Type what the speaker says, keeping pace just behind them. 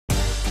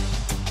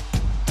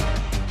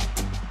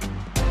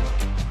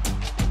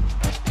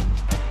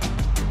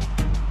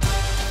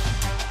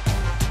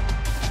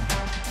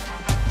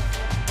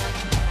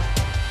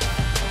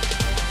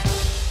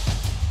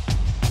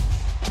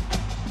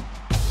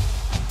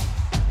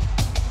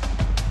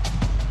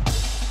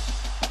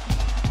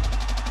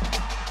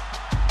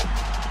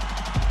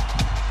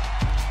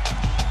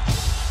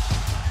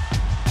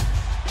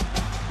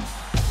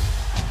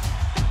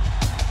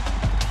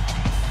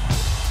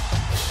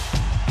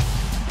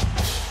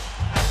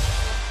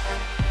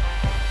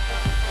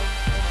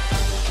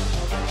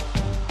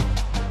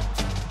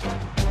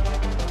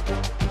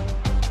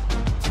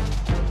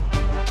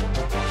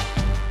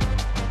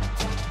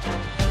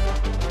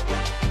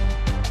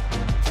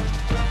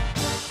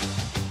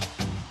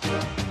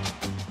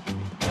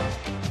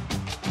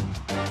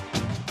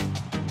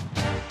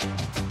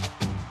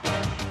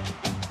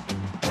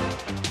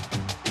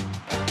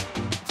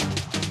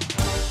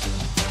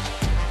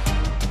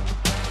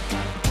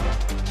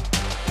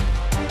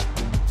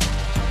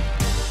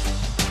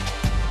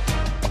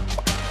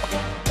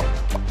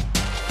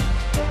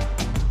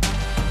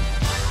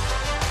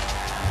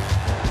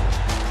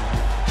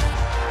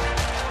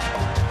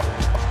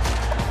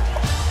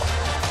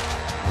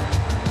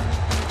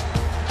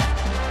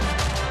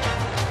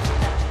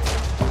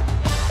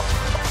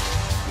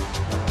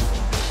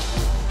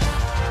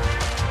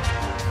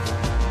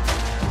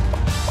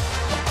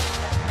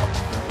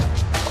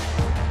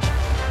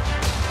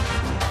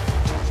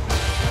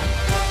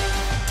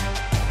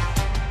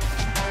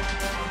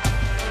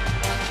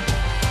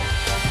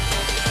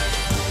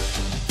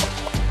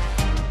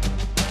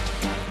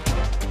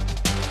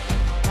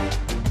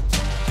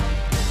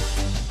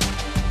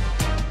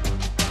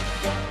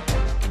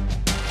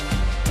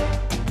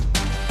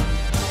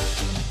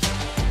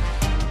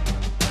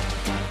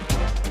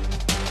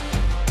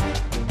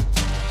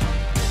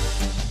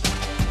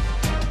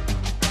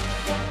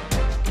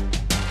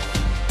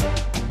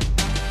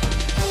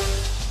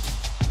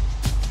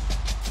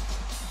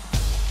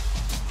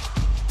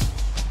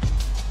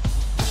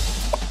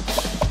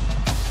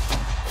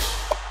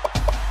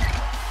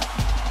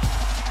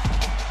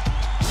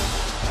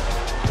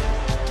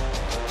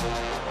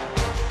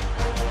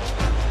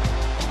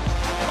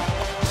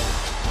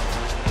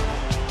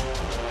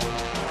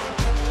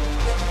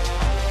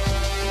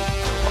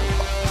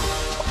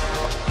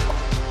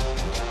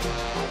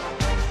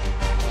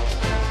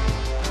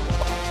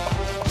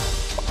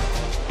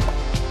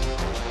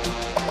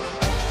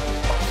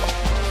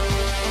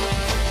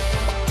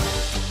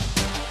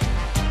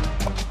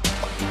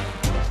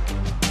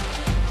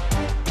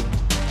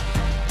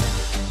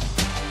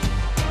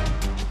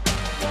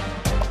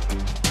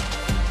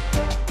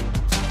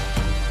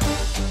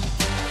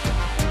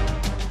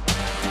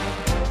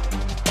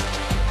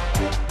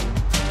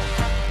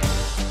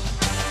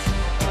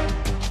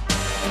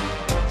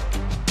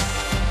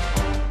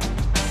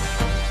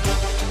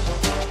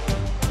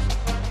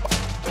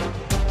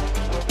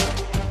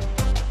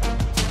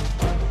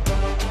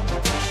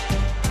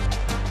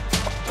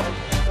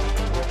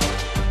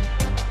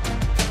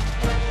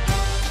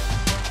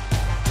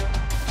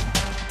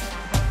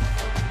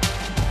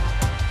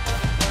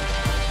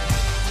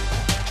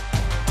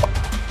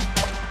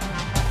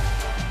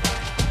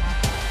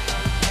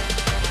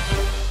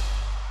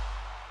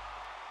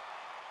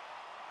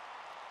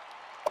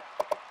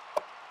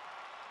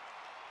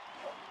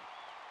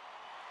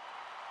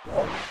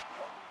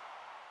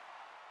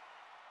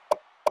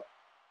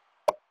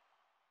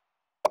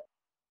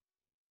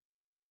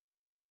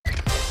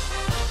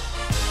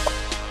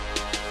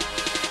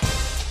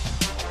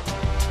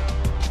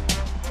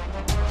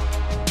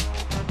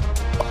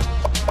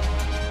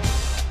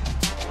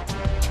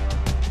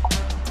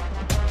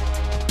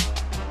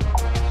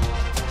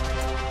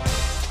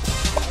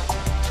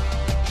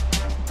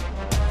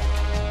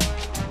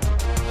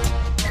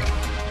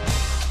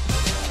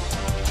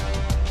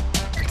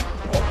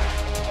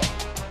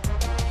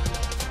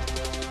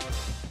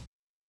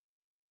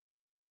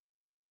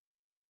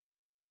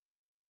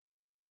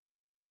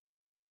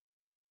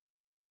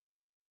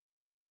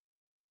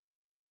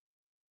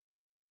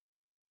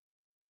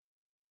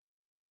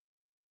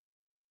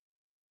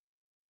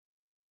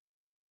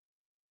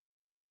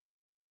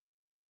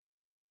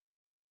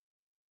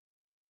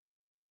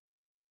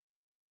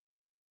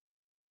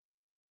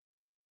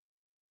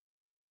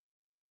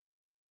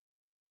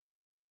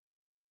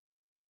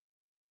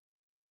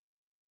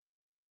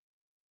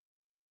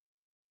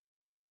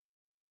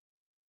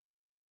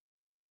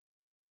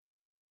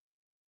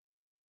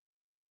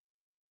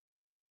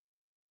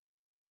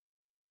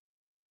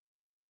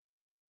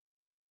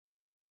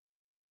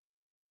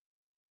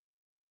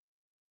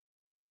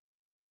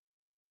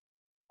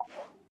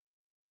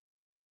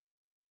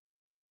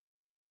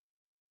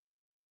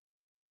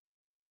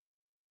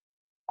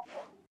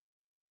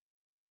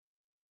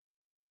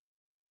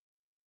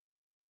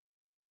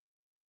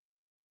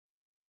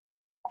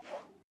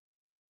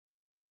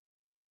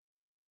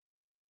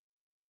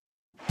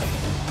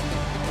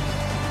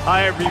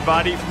Hi,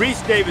 everybody.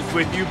 Reese Davis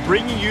with you,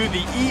 bringing you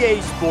the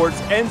EA Sports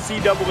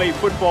NCAA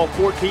Football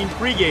 14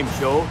 pregame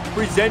show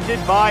presented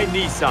by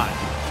Nissan.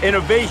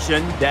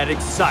 Innovation that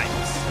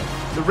excites.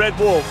 The Red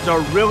Wolves are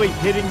really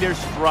hitting their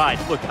stride.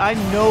 Look, I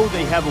know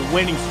they have a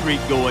winning streak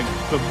going,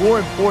 but more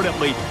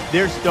importantly,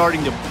 they're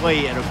starting to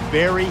play at a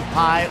very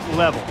high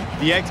level.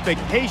 The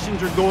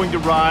expectations are going to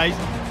rise.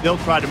 They'll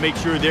try to make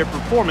sure their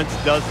performance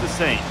does the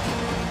same.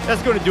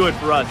 That's going to do it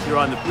for us here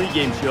on the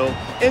pregame show.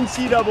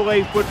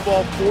 NCAA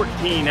Football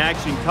 14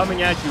 action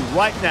coming at you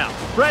right now.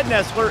 Fred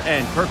Nessler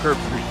and Kirk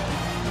Herbstreit.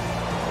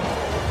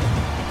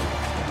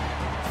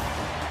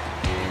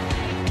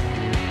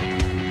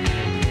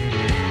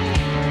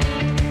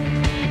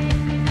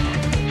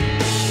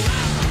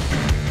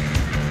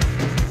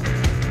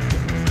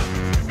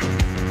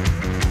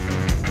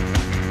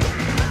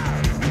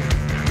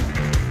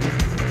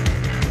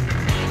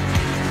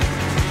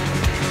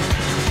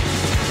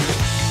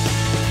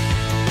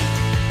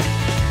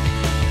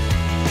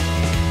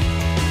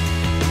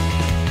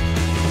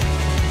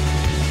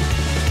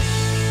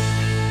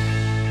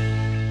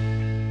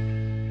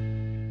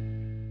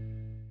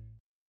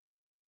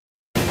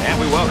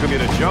 Welcome you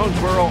to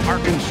Jonesboro,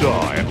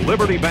 Arkansas at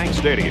Liberty Bank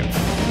Stadium.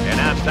 And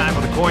now it's time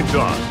for the coin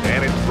toss.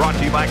 And it's brought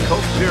to you by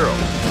Coke Zero.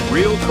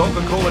 Real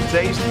Coca-Cola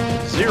taste,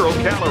 0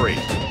 calories.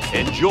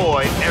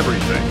 Enjoy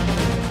everything.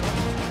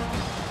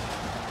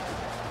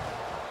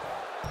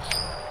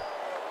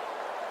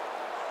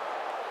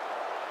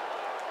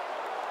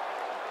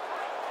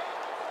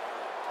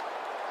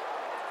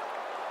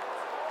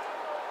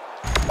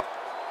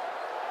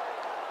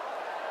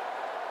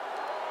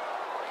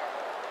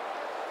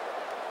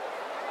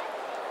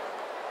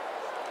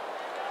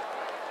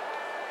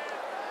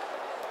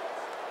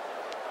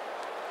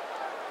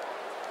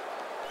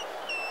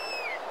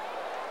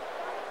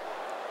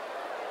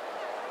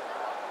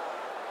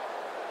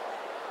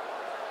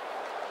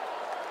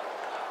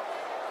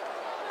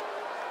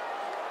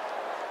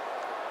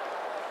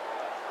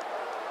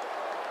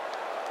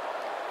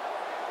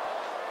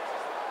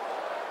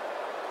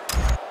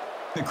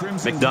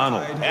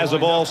 McDonald has the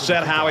ball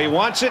set how he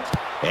wants it,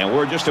 and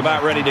we're just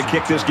about ready to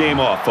kick this game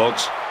off,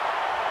 folks.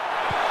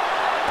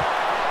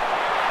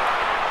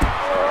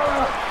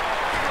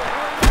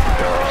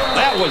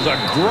 That was a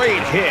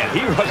great hit.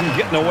 He wasn't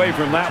getting away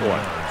from that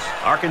one.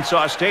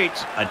 Arkansas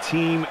State's a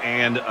team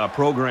and a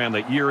program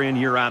that year in,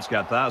 year out's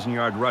got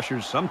 1,000-yard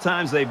rushers.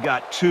 Sometimes they've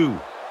got 2.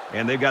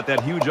 And they've got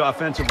that huge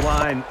offensive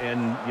line,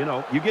 and, you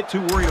know, you get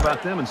too worried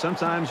about them, and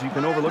sometimes you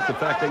can overlook the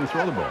fact they can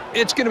throw the ball.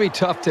 It's going to be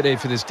tough today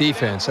for this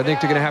defense. I think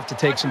they're going to have to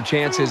take some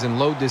chances and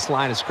load this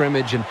line of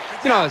scrimmage. And,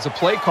 you know, as a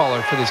play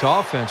caller for this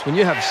offense, when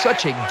you have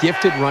such a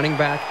gifted running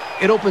back,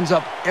 it opens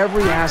up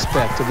every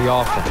aspect of the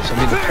offense.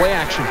 I mean, the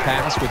play-action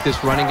pass with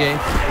this running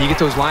game, you get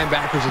those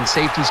linebackers and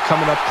safeties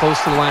coming up close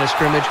to the line of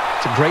scrimmage.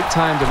 It's a great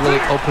time to really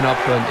open up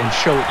and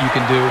show what you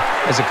can do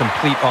as a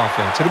complete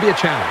offense. It'll be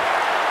a challenge.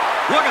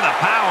 Look at the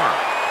power.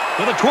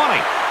 To the 20,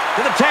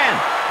 to the 10,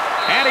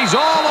 and he's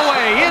all the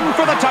way in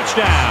for the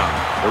touchdown.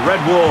 The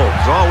Red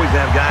Wolves always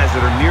have guys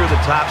that are near the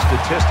top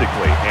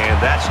statistically, and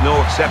that's no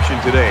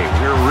exception today.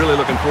 We're really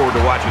looking forward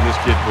to watching this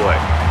kid play.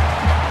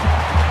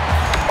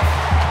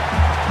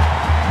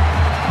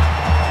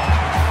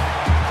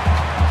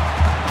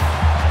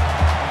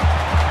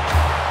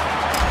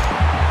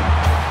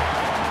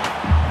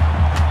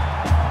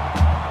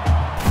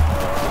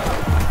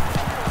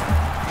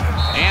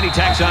 And he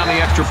tacks on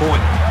the extra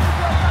point.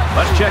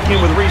 Let's check in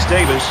with Reese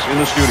Davis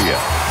in the studio.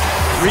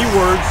 3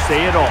 words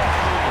say it all.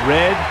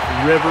 Red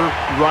River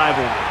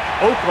Rivalry.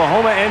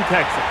 Oklahoma and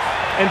Texas.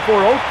 And for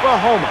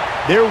Oklahoma,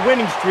 their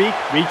winning streak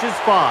reaches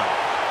 5.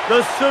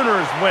 The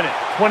Sooners win it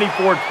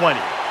 24-20.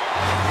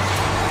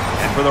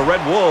 And for the Red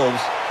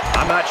Wolves,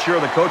 I'm not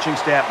sure the coaching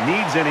staff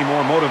needs any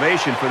more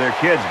motivation for their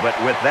kids, but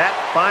with that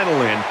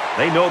final in,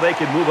 they know they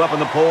can move up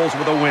in the polls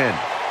with a win.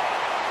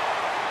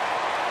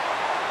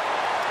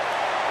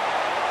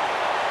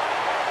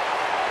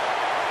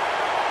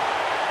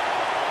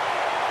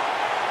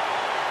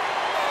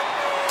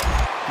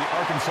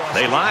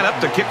 They line up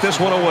to kick this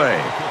one away.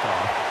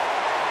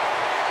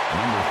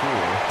 Number 4,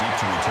 deep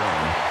to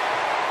return.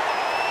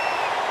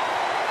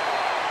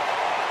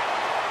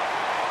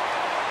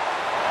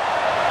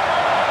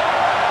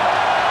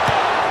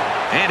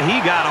 And he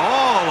got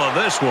all of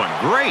this one.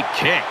 Great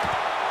kick.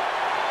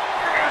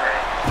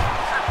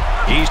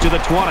 He's to the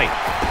 20.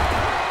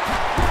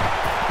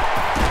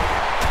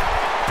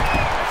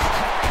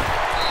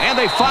 And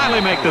they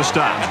finally make the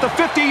stop at the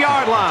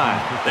 50-yard line.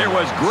 There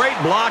was great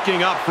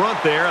blocking up front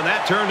there, and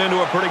that turned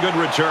into a pretty good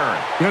return.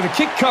 You know, the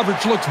kick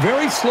coverage looked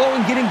very slow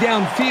in getting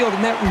downfield,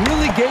 and that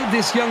really gave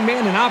this young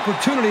man an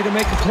opportunity to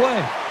make a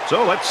play.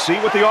 So let's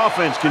see what the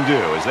offense can do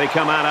as they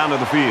come out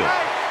onto the field.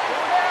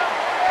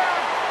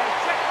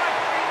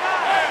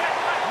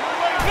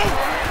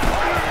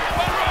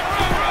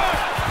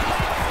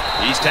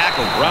 He's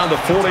tackled around the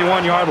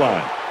 41-yard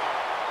line.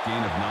 Gain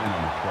of 9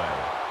 on the play.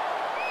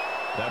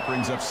 That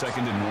brings up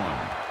 2nd and 1.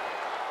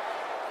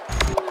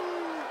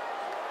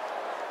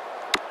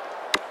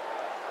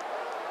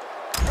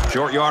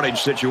 Short yardage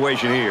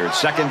situation here.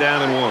 It's 2nd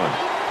down and 1.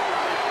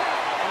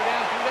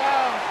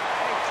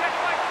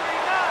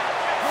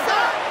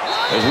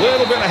 There's a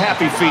little bit of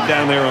happy feet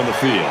down there on the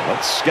field.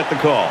 Let's get the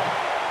call.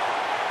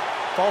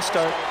 False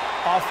start,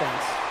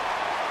 offense.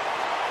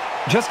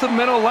 Just a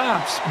mental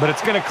lapse, but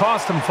it's going to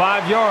cost them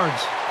 5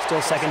 yards. Still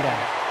 2nd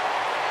down.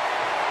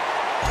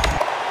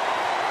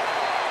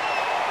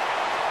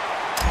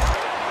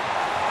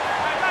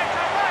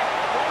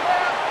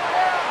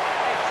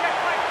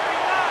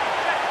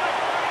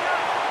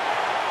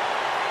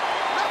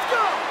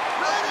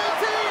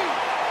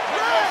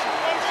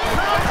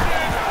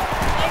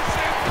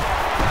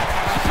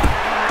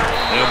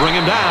 They'll bring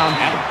him down.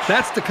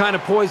 That's the kind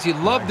of poise you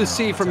love to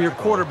see from your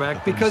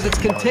quarterback because it's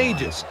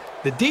contagious.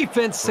 The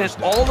defense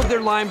sent all of their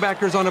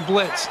linebackers on a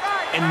blitz,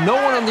 and no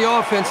one on the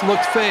offense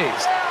looked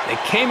phased. They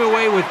came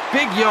away with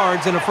big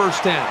yards and a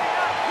 1st down.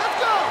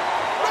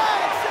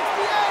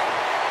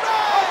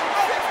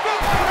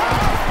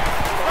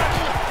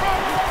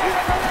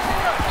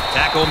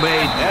 Tackle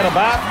made at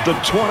about the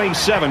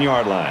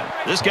 27-yard line.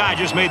 This guy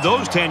just made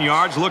those 10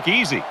 yards look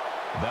easy.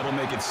 That'll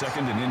make it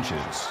 2nd and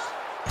inches.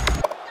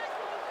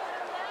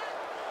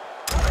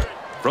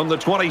 From the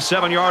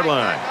 27-yard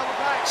line.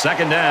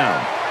 2nd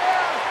down.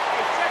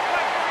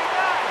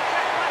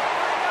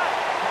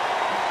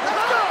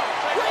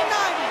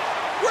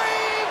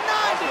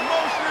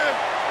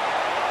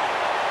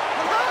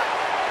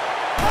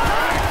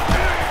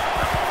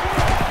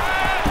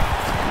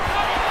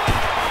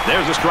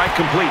 There's a strike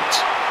complete.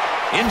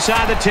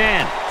 Inside the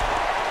 10.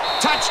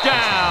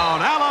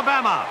 Touchdown,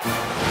 Alabama.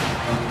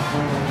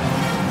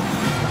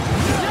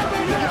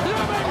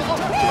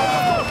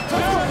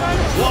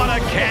 What a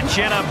catch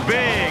and a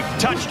big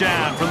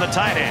touchdown from the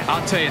tight end.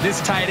 I'll tell you,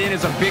 this tight end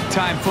is a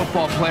big-time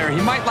football player.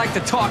 He might like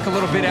to talk a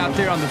little bit out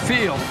there on the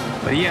field,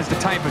 but he has the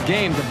type of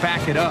game to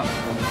back it up.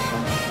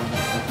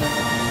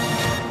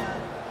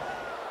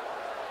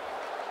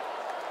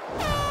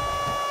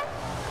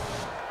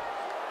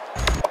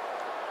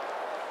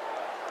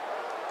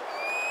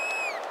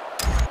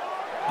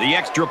 The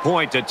extra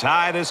point to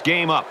tie this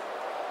game up.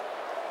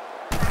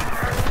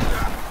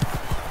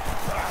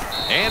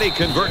 And he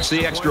converts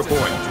the extra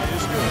point.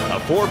 A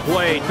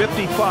 4-play,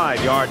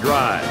 55-yard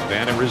drive,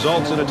 and it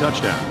results in a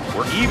touchdown.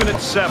 We're even at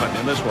 7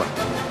 in this one.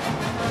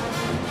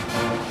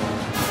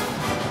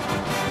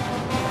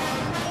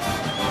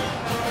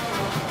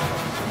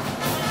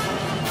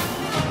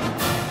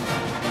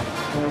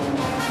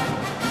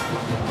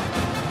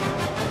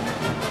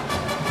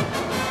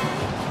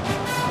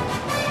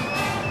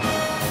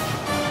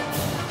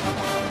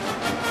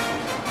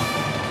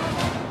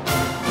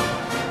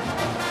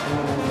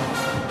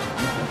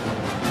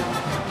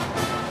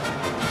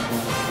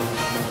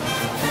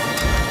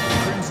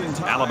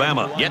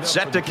 Alabama gets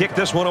set to kick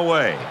this one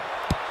away.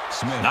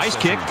 Nice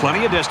kick,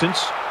 plenty of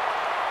distance.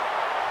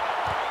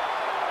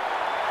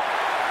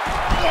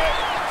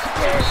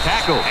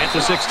 Tackle at the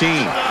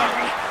 16.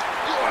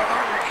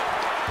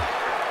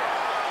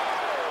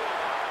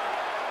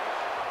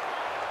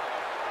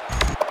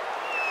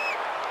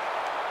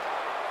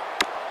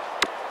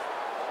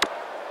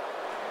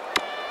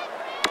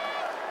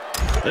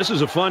 This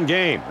is a fun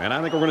game, and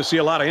I think we're going to see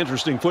a lot of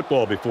interesting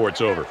football before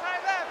it's over.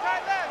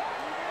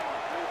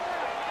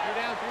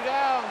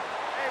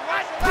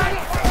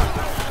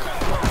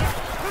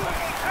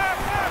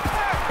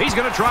 He's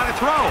going to try to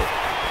throw.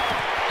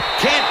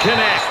 Can't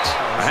connect.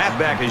 A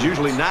halfback is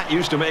usually not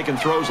used to making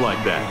throws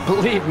like that.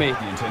 Believe me,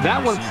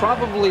 that one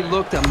probably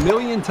looked a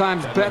million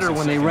times better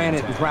when they ran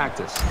it in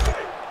practice.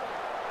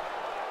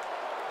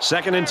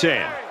 2nd and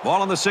 10.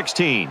 Ball on the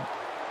 16.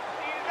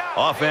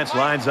 Offense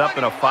lines up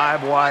in a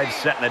 5-wide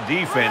set, and a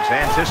defense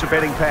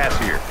anticipating pass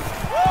here.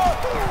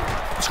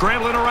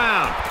 Scrambling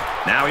around.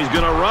 Now he's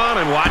going to run,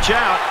 and watch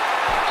out.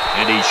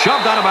 And he's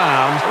shoved out of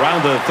bounds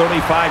around the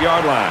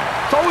 35-yard line.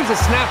 It's always a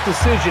snap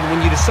decision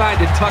when you decide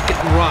to tuck it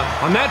and run.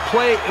 On that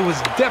play, it was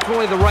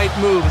definitely the right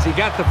move as he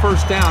got the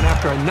 1st down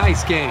after a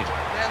nice game.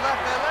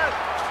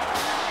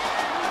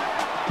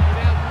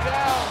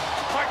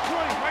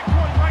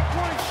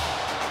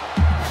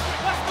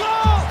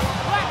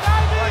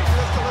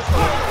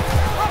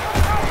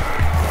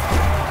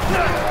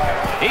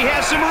 He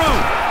has some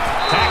room.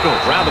 Tackle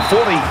around the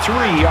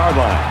 43-yard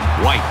line.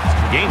 White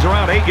gains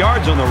around 8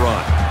 yards on the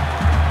run.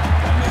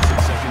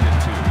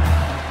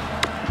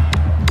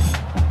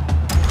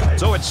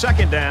 So it's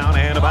 2nd down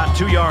and about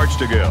 2 yards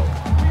to go.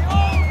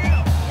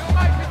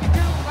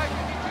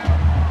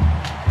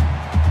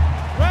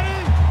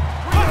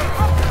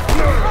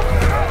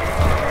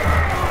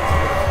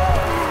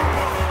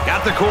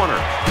 Got the corner.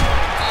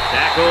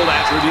 Tackled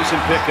after a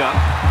decent pickup.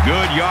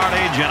 Good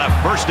yardage and a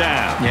 1st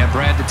down. Yeah,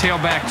 Brad, the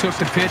tailback took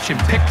the pitch and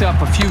picked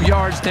up a few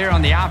yards there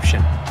on the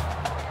option.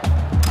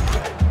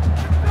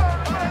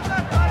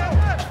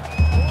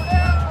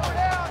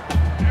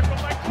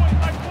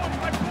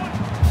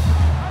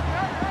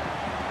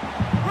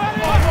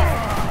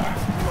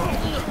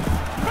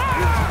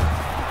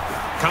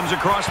 Comes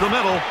across the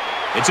middle.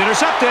 It's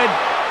intercepted.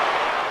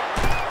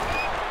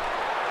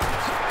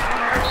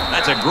 A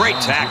That's a great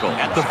tackle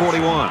at the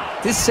 41.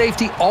 This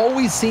safety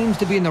always seems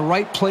to be in the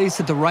right place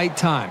at the right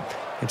time.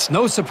 It's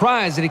no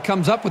surprise that he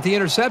comes up with the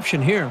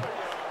interception here.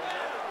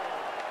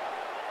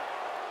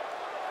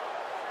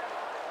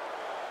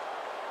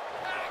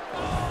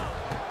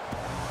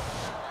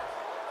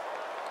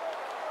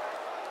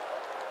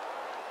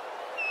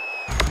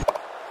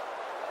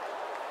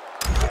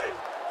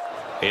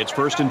 It's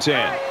 1st and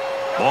 10.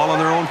 Ball on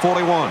their own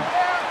 41.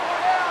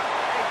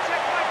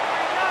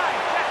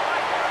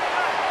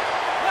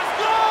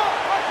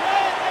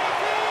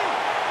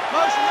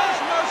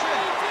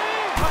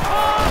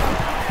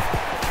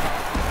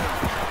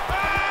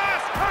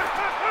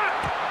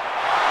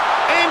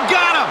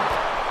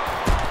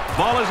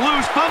 Ball is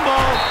loose, fumble.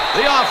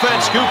 The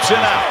offense scoops it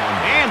out.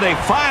 And they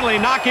finally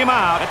knock him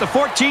out at the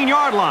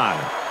 14-yard line.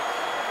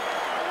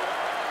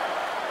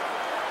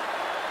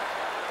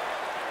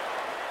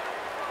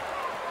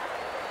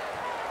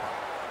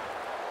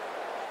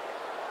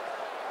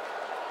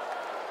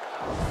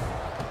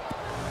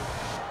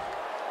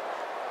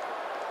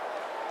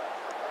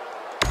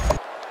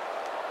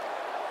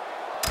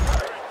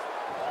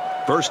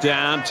 First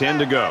down, 10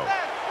 to go.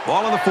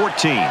 Ball on the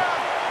 14.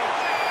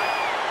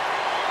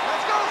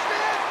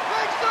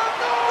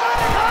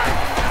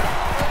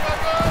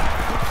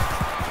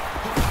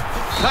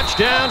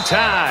 Touchdown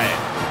time.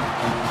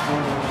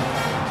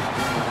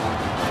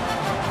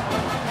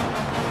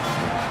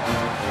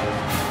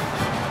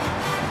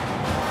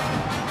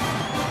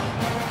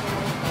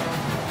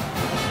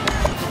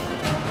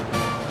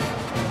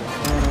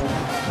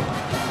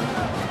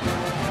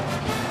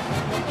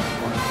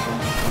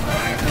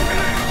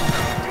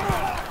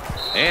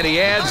 And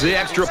he adds the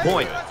extra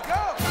point.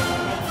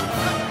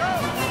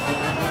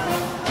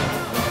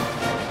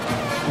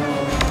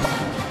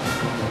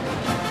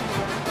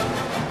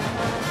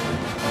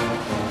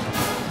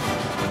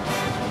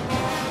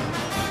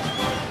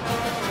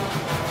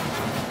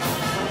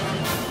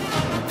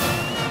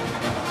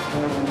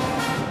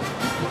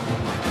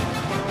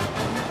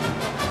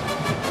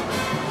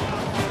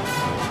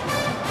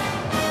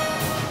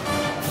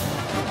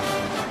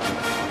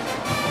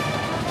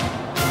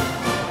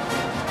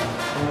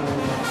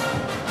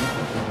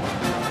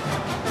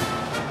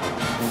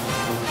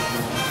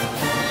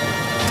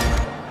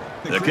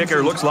 The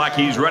kicker looks like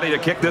he's ready to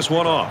kick this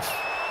one off.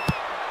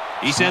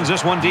 He sends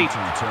this one deep. He's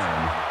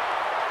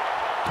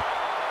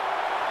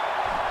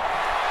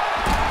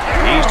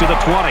to the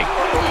 20.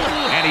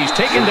 And he's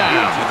taken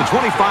down at the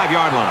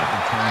 25-yard line.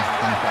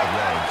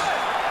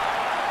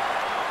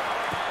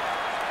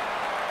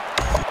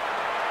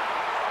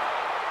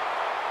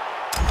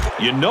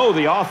 You know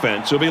the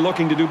offense will be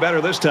looking to do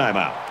better this time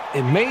out.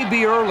 It may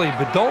be early,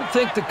 but don't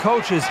think the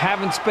coaches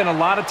haven't spent a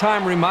lot of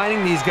time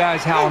reminding these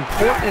guys how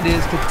important it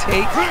is to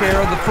take care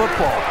of the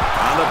football.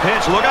 On the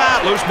pitch, look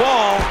out, loose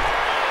ball.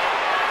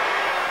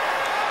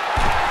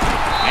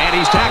 And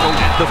he's tackled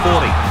at the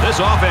 40. This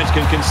offense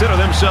can consider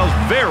themselves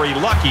very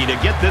lucky to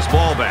get this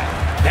ball back.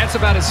 That's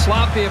about as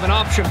sloppy of an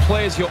option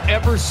play as you'll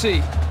ever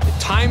see. The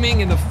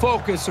timing and the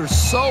focus are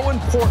so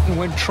important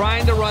when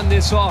trying to run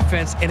this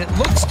offense, and it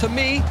looks to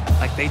me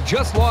like they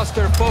just lost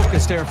their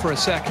focus there for a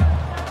second.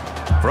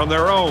 From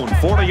their own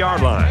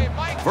 40-yard line.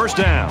 First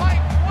down.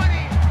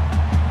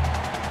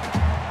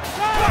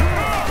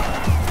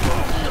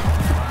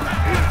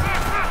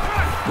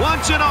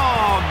 Wants it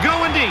all.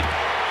 Going deep.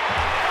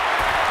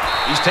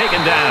 He's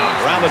taken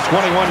down around the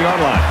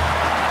 21-yard line.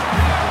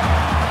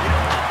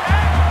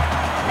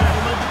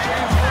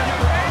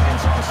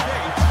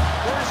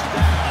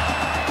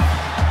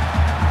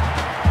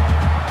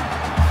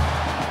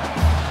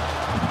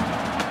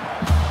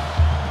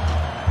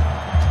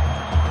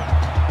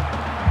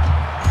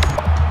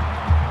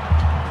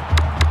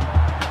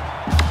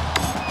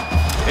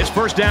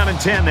 First down and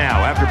 10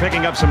 now after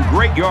picking up some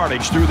great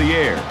yardage through the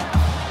air.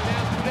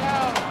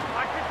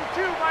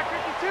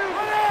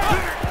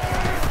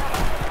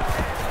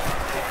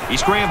 He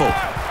scrambled.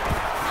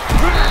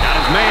 Got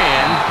his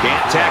man.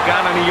 Can't tack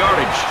on any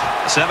yardage.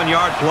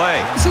 7-yard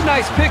play. It's a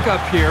nice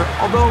pickup here,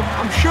 although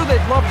I'm sure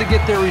they'd love to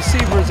get their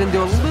receivers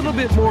into a little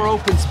bit more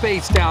open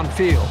space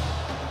downfield.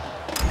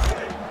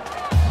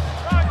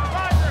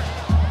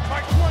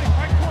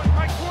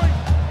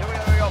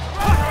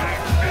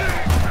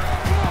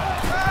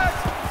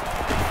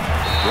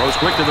 Throws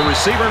quick to the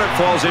receiver, and it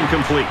falls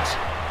incomplete.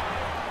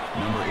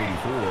 Number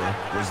 84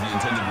 was the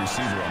intended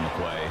receiver on the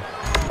play.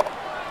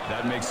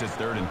 That makes it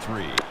 3rd and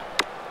 3.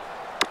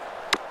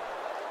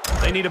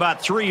 They need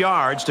about 3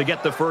 yards to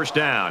get the first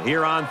down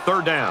here on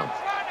 3rd down.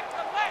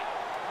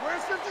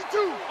 Where's 52?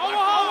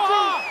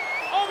 Omaha!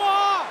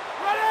 Omaha!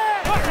 Ready!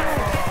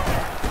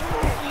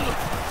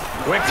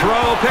 Quick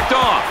throw, picked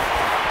off.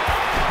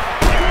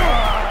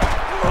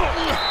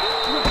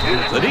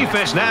 The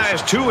defense now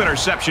has 2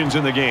 interceptions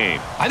in the game.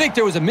 I think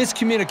there was a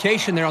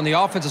miscommunication there on the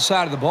offensive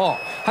side of the ball.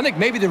 I think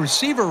maybe the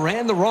receiver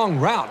ran the wrong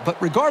route,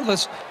 but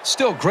regardless,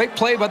 still great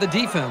play by the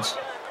defense.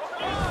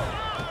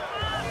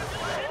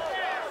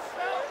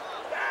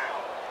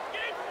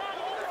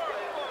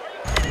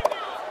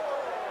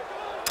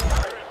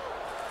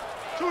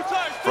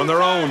 From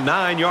their own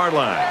 9-yard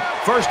line.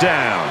 First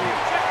down.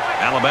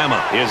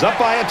 Alabama is up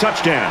by a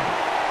touchdown.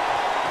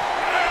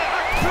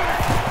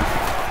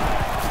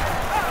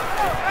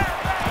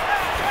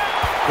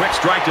 Quick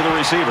strike to the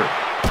receiver.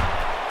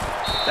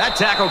 That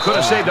tackle could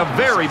have saved a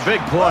very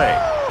big play.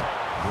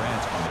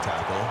 Grant on the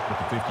tackle at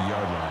the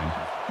 50-yard line.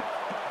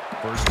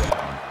 First down.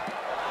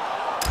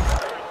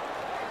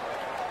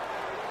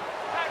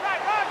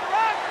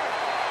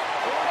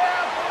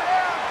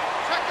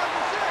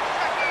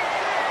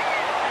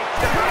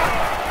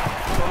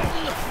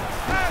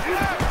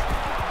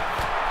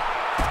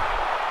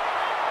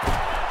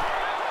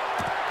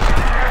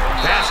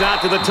 Pass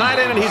out to the tight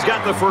end, and he's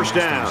got the first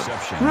down.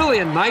 Really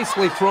a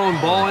nicely thrown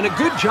ball, and a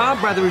good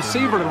job by the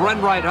receiver to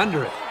run right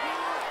under it.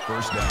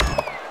 First down.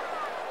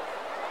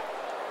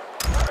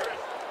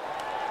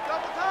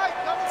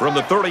 From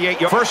the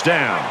 38-yard, first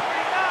down.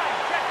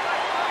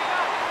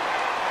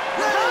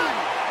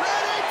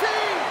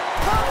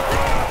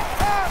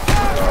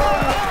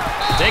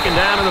 Taken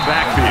down in the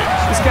backfield.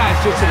 This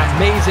guy's just an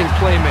amazing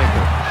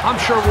playmaker. I'm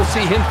sure we'll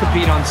see him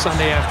compete on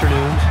Sunday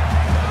afternoons.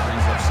 That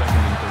brings up second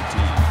and 13.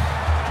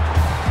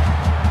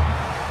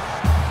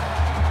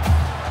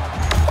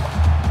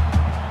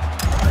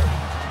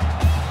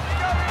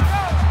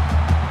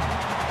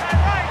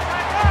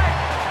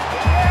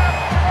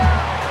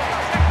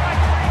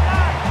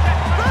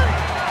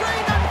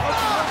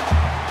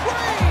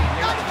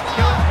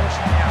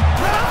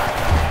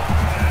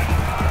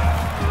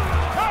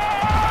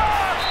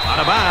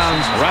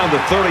 Around the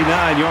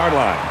 39-yard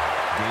line.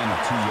 Gain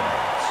of 2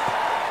 yards.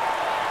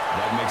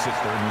 That makes it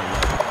 3rd and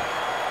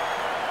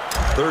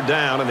 11. Third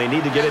down, and they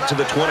need to get it to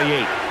the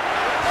 28.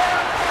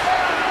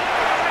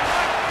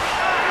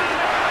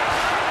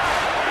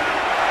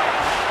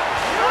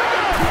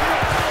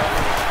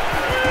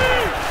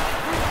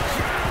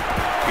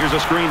 Here's a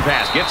screen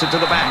pass. Gets it to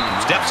the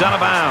back. Steps out of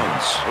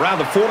bounds. Around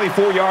the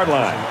 44-yard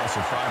line. Loss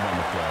of 5 on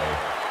the play.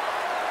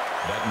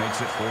 That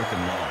makes it 4th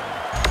and long.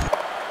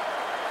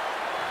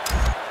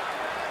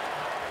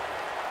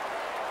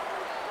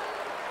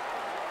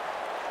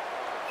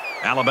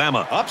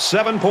 Alabama up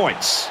 7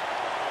 points.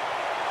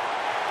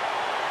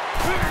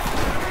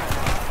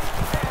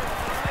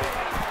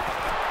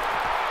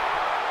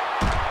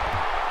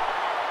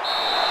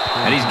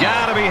 And he's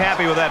got to be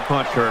happy with that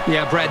punt, Kirk.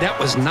 Yeah, Brad, that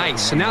was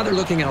nice. And now they're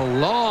looking at a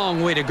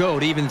long way to go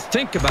to even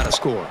think about a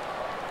score.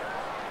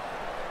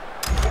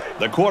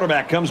 The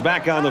quarterback comes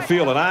back on the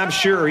field, and I'm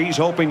sure he's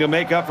hoping to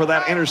make up for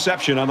that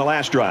interception on the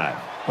last drive.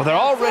 Well, they're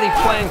already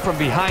playing from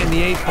behind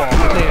the 8 ball,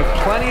 but they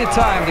have plenty of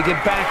time to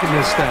get back in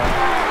this thing.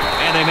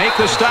 And they make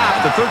the stop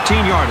at the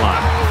 13-yard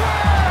line.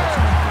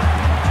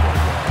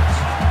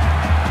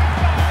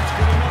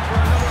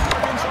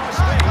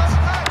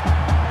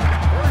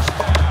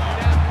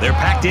 They're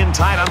packed in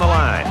tight on the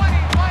line.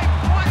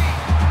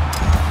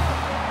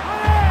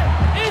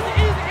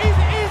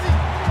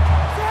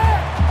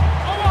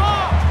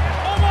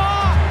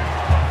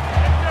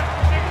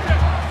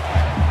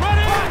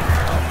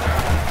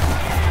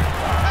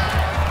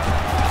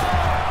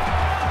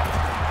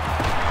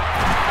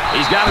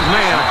 He's got his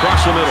man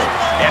across the middle,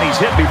 and he's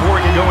hit before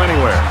he can go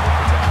anywhere.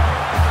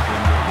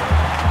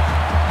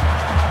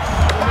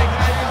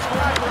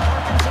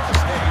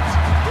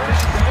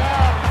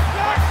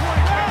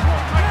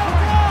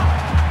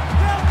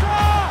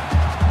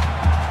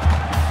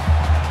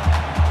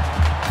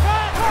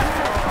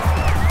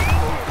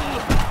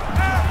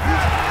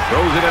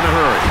 Throws it in a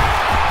hurry,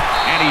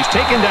 and he's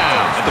taken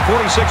down at the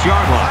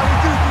 46-yard line.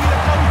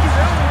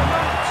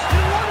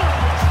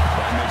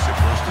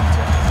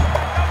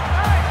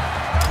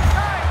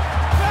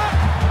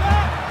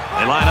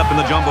 They line up in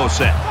the jumbo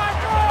set.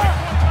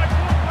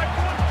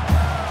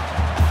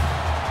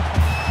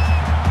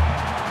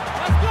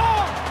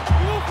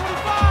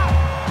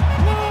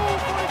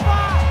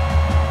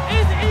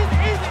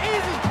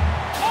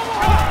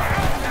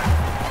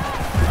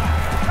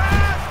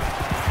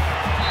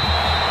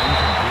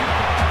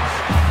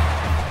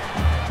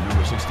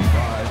 Number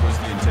 65 was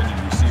the intended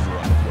receiver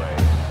on the play.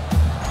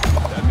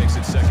 That makes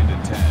it 2nd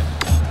and 10.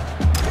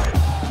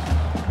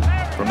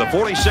 From the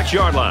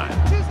 46-yard line,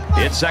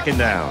 it's 2nd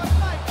down.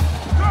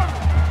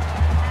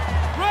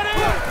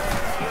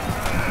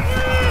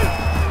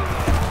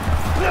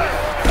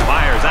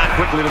 Fires out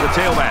quickly to the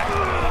tailback.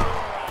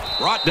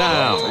 Brought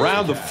down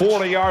around the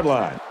 40-yard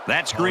line.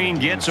 That screen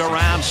gets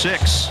around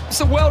 6. It's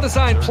a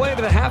well-designed play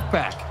to the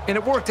halfback, and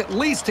it worked at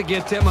least to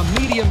get them a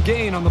medium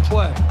gain on the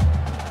play.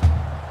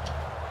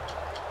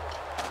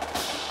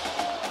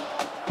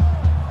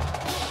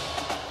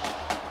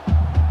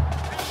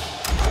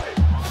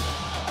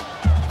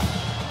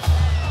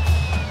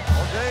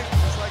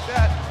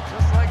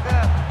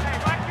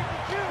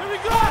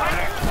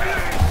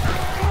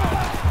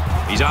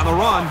 He's on the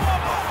run.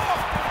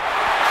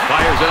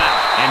 Fires it out.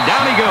 And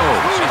down he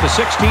goes at the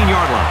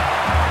 16-yard line.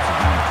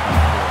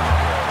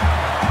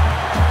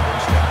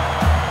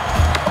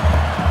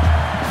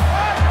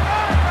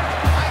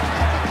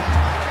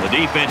 The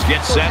defense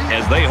gets set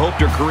as they hope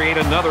to create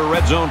another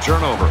red zone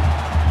turnover.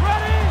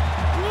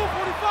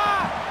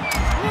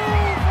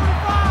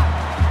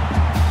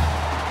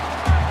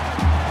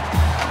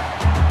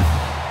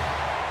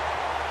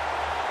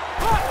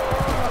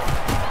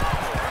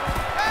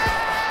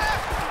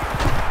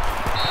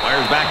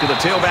 Fires back to the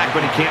tailback,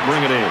 but he can't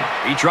bring it in.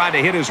 He tried to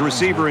hit his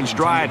receiver in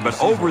stride,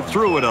 but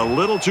overthrew it a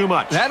little too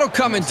much. That'll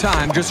come in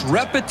time. Just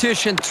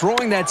repetition,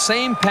 throwing that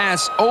same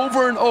pass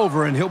over and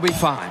over, and he'll be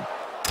fine.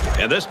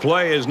 And this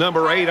play is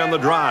number 8 on the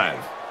drive.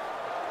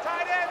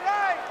 Tight end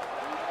right.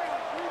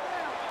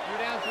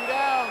 Three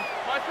down.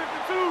 Mike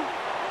 52.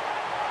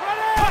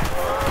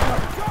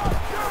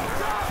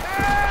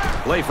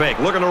 Ready. Play fake,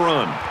 looking to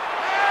run.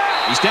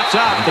 He steps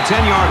out at the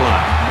 10-yard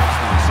line.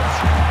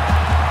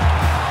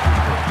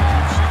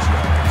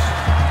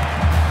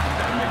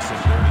 That makes it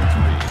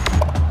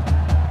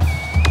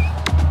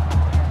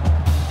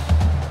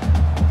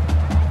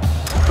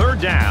 33. Third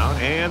down,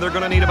 and they're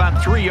going to need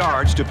about 3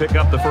 yards to pick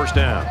up the first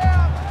down.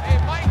 Hey,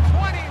 Mike 20.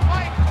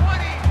 Mike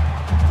 20.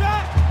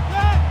 Set.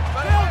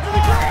 Down to the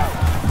ground.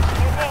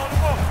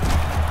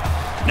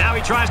 Now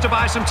he tries to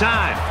buy some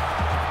time.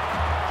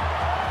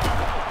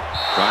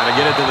 Trying to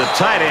get it to the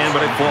tight end,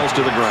 but it falls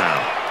to the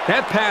ground.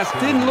 That pass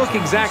didn't look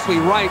exactly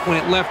right when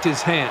it left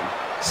his hand.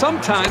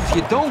 Sometimes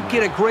you don't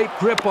get a great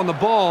grip on the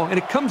ball, and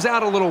it comes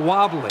out a little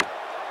wobbly.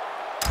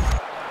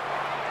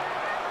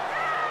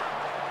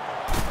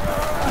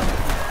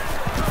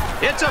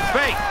 It's a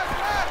fake.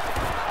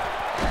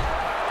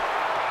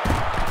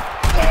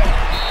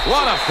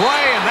 What a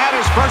play, and that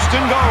is first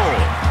and goal.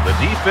 The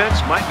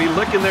defense might be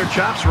licking their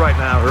chops right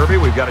now, Herbie.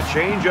 We've got a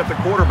change at the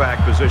quarterback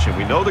position.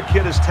 We know the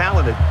kid is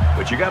talented,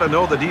 but you got to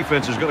know the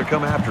defense is going to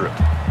come after him.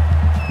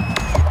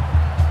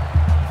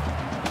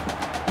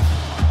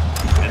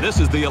 And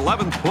this is the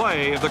 11th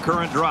play of the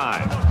current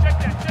drive. Check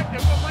that.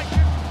 Mike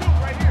 52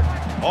 right here.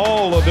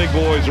 All the big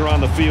boys are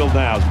on the field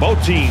now.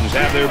 Both teams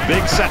have their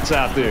big sets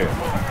out there.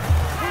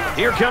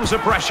 Here comes the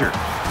pressure.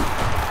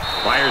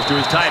 Fires to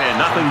his tight end,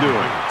 nothing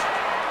doing.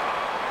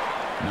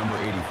 Number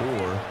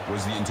 84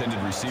 was the intended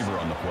receiver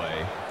on the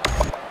play.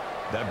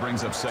 That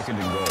brings up second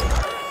and goal.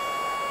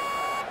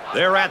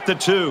 They're at the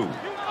 2.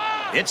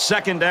 It's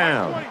second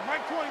down.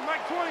 Mike 20.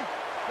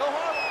 No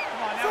huddle.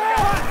 Come on, now we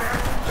got it.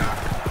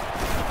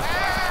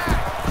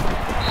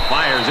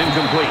 Fires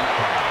incomplete.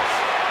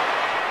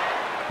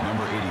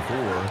 Number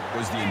 84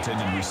 was the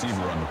intended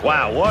receiver on the play.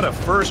 Wow, what a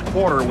first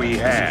quarter we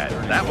had.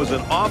 That was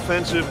an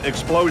offensive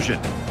explosion.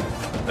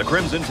 The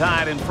Crimson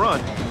Tide in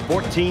front,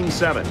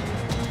 14-7.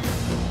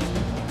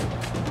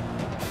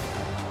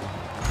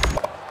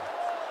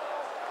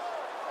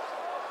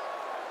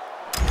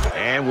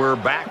 And we're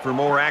back for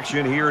more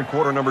action here in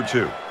quarter number 2.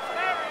 Larry.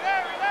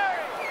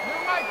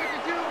 Mike 52.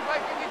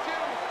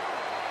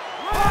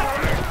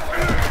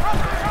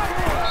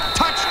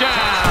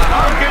 Touchdown,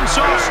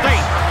 Arkansas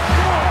State.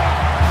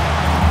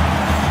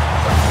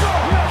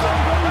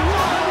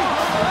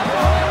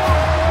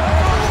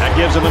 That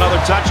gives him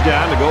another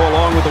touchdown to go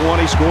along with the one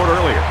he scored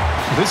earlier.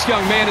 This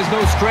young man is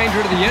no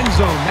stranger to the end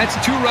zone. That's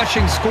 2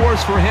 rushing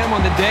scores for him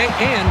on the day,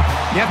 and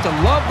you have to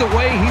love the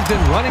way he's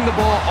been running the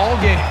ball all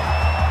game.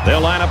 They'll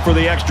line up for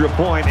the extra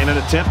point in an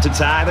attempt to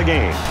tie the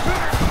game.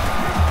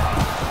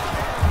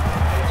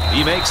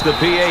 He makes the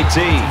PAT.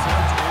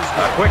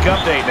 A quick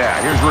update now.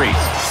 Here's Reese.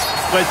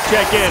 Let's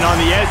check in on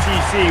the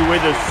SEC where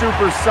the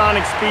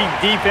supersonic speed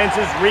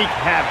defenses wreak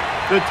havoc.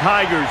 The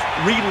Tigers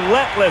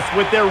relentless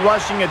with their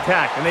rushing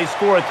attack, and they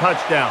score a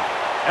touchdown.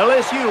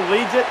 LSU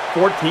leads it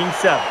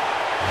 14-7.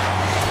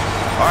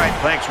 All right,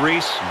 thanks,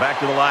 Reese. Back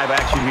to the live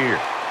action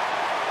here.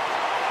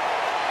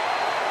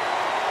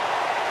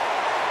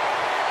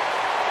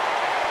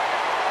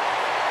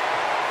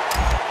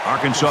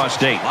 Arkansas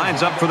State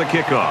lines up for the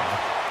kickoff.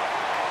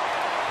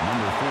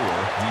 Number 4,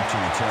 deep to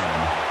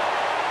return.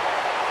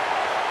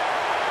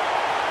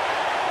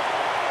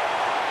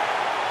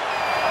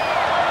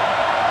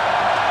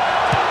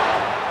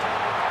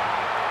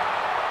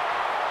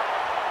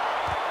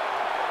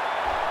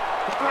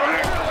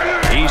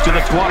 He's to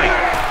the 20.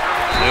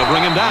 They'll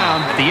bring him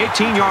down at the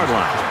 18-yard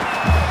line.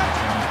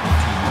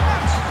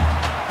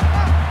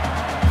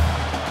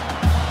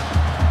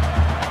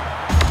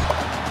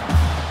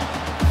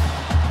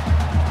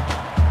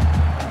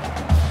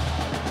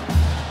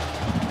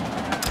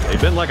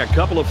 Been like a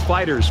couple of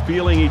fighters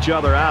feeling each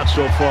other out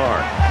so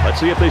far.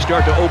 Let's see if they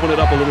start to open it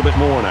up a little bit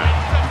more now.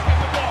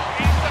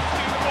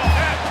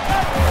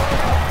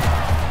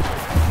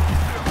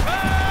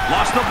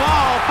 Lost the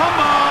ball,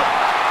 fumble.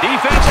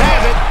 Defense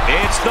has it.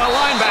 It's the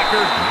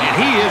linebacker, and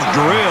he is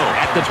drilled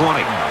at the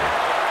 20.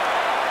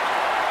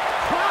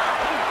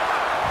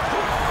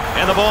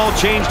 And the ball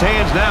changed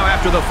hands now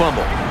after the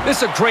fumble. This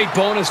is a great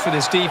bonus for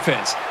this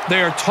defense.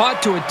 They are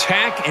taught to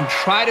attack and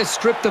try to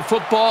strip the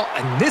football,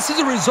 and this is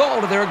a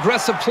result of their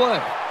aggressive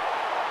play.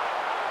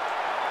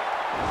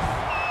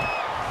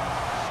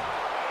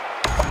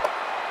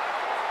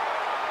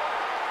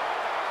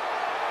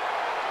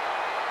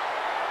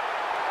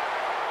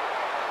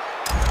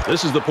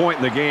 This is the point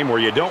in the game where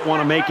you don't want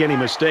to make any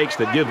mistakes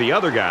that give the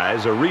other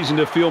guys a reason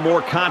to feel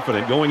more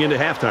confident going into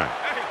halftime.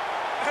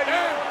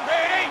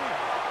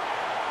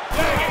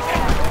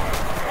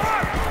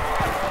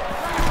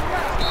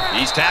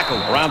 He's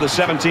tackled around the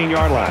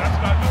 17-yard line.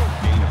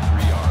 Gain of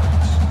 3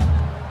 yards.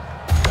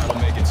 That'll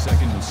make it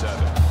 2nd and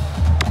 7.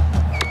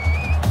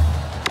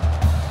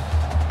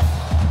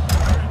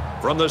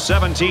 From the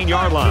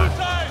 17-yard line.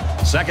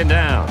 Second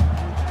down.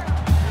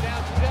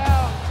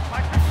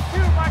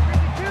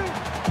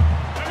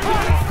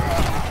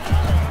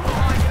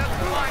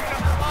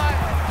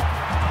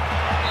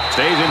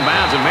 Stays in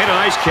bounds and made a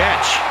nice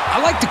catch.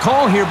 I like the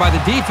call here by the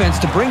defense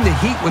to bring the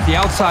heat with the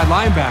outside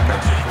linebacker.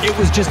 It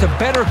was just a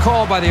better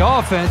call by the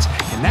offense,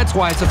 and that's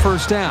why it's a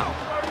first down.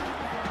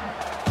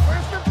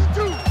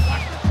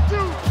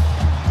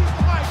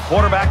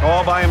 Quarterback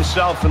all by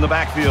himself in the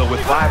backfield with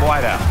 5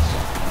 wideouts.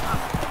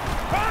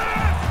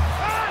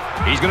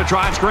 He's going to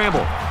try and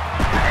scramble.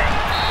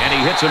 And he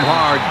hits him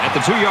hard at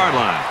the 2-yard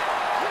line.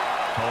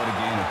 Call it a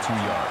gain of 2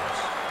 yards.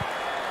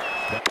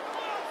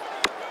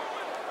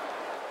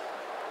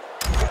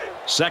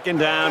 Second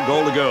down,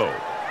 goal to go.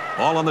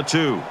 Ball on the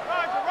 2.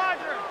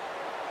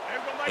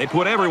 They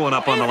put everyone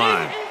up on the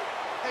line.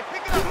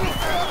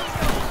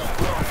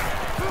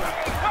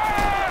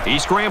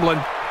 He's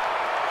scrambling.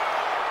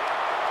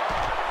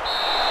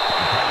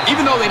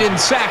 Even though they didn't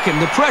sack him,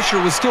 the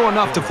pressure was still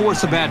enough to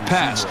force a bad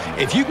pass.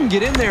 If you can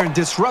get in there and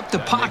disrupt the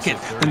pocket,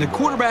 then the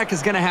quarterback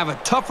is going to have a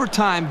tougher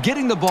time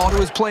getting the ball to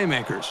his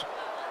playmakers.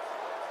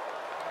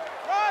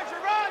 Roger,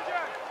 Roger.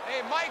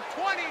 Hey, Mike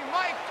 20,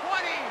 Mike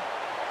 20.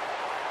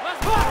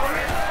 Let's go.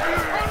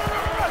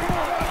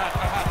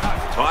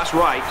 Toss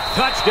right.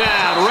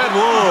 Touchdown, Red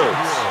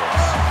Wolves.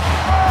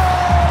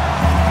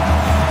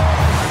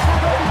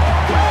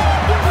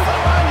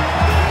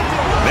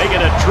 Make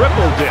it a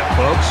triple dip,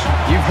 folks.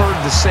 You've heard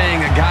the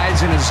saying, a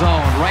guy's in a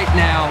zone. Right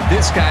now,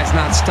 this guy's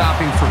not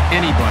stopping for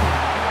anybody.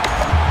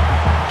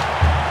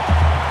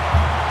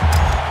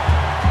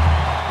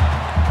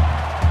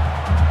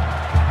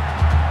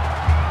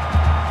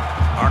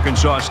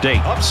 Arkansas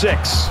State up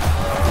 6.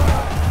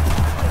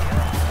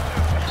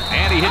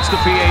 And he hits the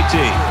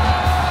PAT.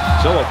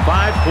 So a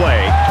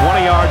 5-play,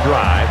 20-yard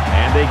drive,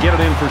 and they get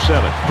it in for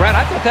 7. Brad,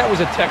 I thought that was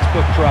a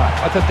textbook drive.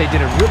 I thought they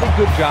did a really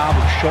good job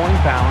of showing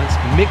balance,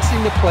 mixing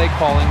the play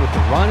calling with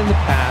the run and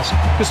the pass.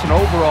 Just an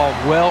overall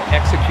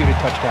well-executed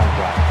touchdown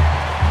drive.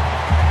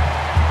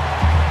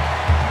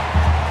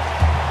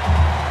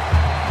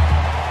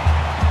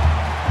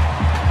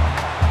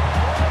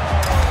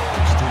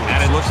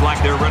 And it looks like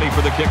they're ready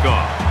for the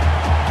kickoff.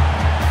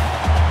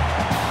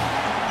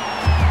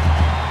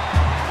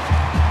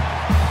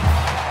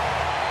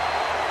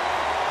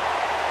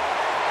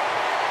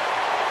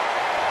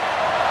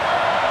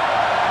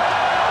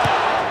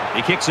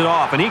 He kicks it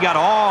off, and he got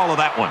all of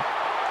that one.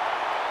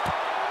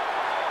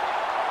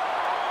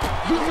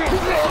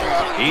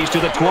 He's to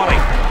the 20,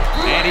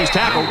 and he's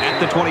tackled at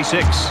the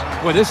 26.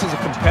 Boy, this is a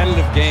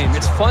competitive game.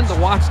 It's fun to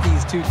watch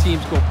these two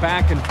teams go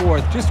back and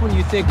forth. Just when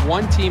you think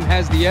one team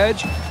has the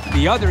edge,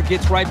 the other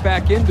gets right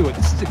back into it.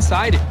 This is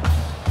exciting.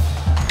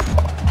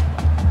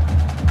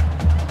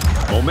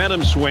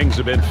 Momentum swings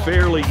have been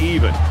fairly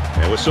even.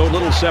 And with so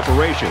little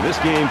separation, this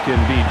game can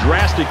be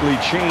drastically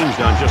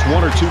changed on just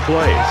 1 or 2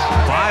 plays.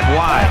 5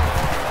 wide.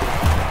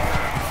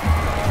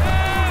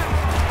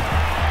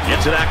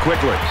 Gets it out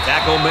quickly.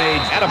 Tackle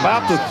made at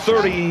about the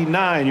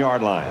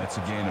 39-yard line. That's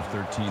a gain of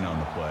 13 on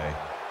the play.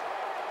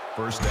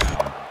 First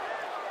down.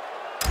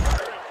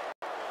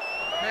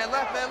 Man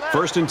left, man left.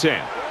 First and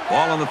 10.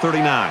 Ball on the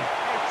 39. Hey,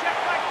 check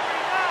Mike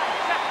 39.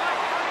 Check Mike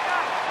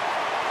 39.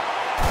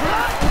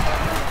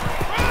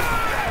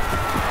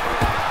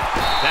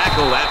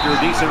 Tackle after a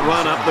decent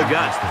run up the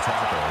gut. The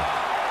tackle.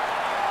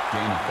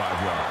 Gain of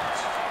 5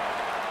 yards.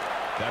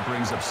 That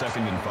brings up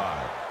 2nd and 5.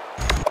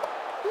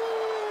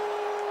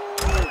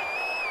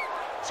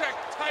 Check,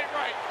 tight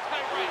right,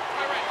 tight right,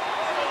 tight right.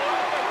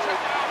 Check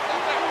out,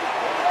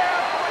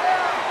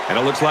 And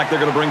it looks like they're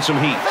going to bring some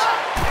heat.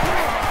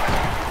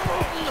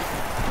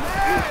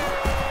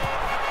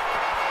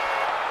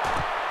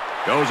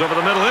 Goes over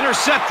the middle,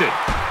 intercepted.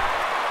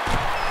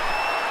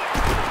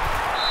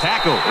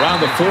 Tackle around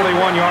the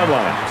 41-yard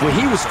line. Well,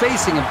 he was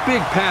facing a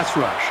big pass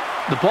rush.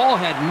 The ball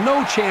had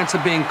no chance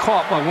of being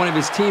caught by one of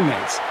his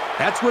teammates.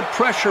 That's what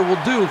pressure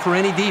will do for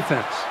any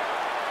defense.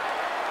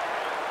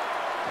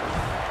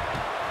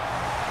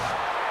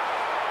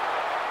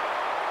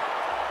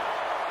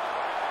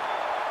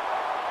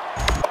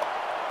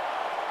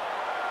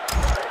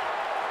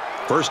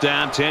 First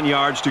down, 10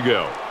 yards to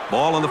go.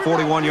 Ball on the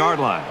 41-yard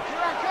line.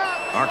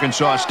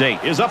 Arkansas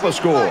State is up a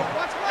score.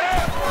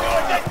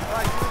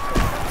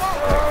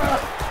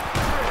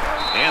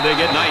 And they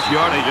get nice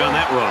yardage on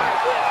that run.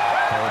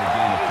 Call it a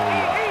gain of 4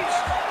 yards.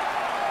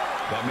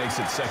 That makes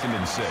it 2nd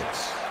and 6.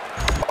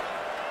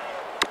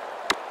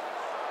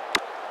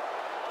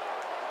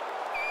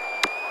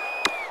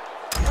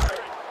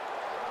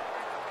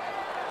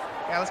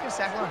 Yeah, let's get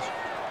sack lunch.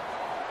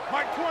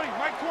 Mike 20,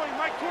 Mike 20,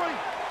 Mike 20.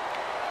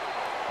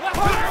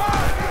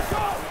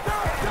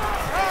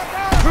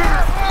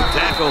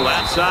 Tackle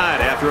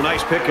outside after a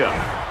nice pickup.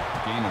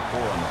 Gain of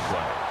 4 on the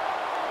play.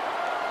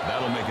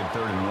 That'll make it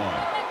 3rd and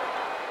 1.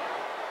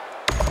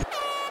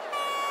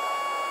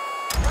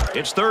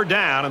 It's 3rd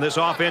down, and this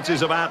offense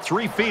is about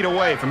 3 feet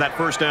away from that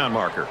first down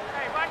marker.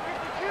 Hey, Mike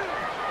 52,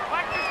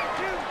 Mike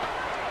 52.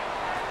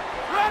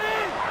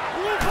 Ready?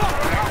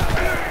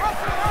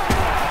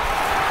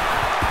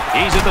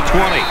 He's at the 20.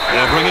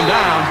 They'll bring him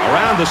down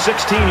around the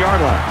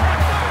 16-yard line.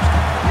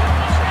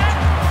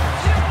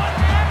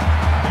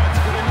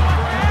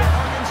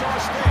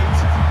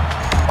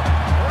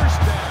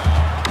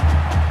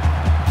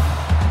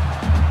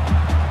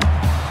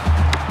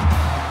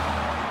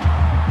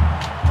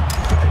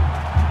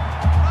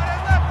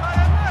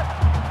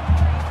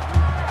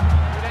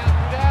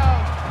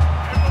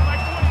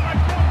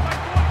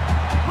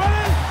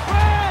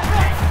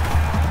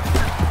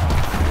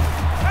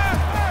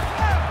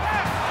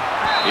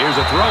 Here's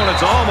a throw, and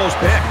it's almost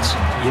picked.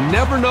 You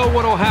never know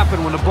what will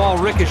happen when the ball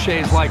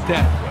ricochets like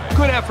that.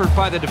 Good effort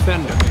by the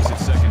defender. Makes it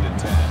 2nd and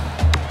 10.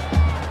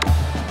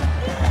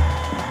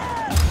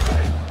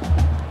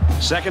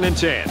 2nd and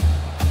 10.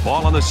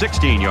 Ball on the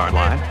 16-yard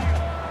line.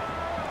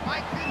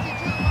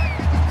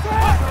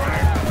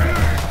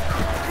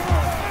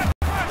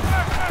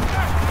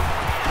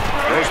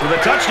 Goes for the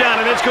touchdown,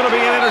 and it's going to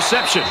be an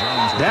interception.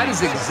 That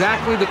is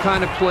exactly the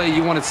kind of play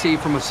you want to see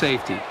from a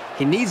safety.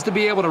 He needs to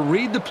be able to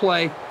read the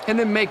play and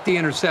then make the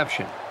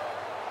interception.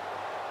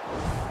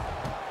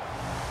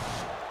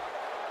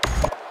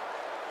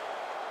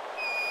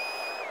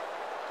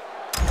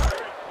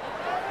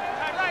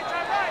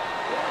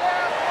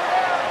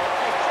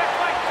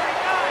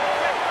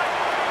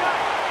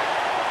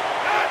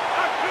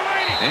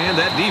 And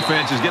that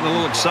defense is getting a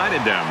little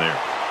excited down there.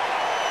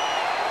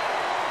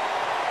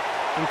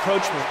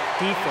 Encroachment,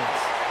 defense.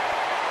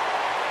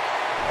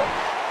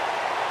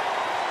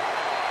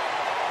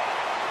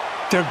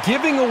 They're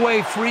giving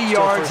away free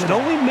yards and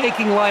only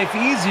making life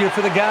easier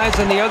for the guys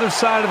on the other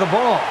side of the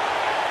ball.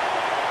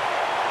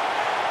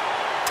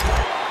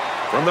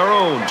 From their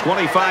own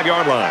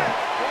 25-yard line.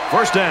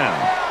 1st down.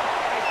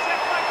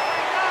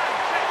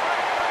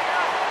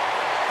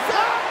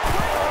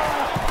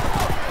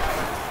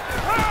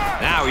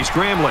 Now he's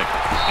scrambling.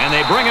 And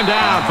they bring him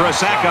down for a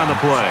sack on the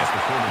play.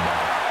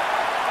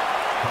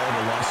 Called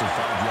a loss of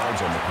 5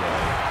 yards on the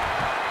play.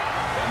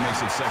 That makes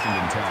it 2nd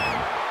and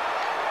 10.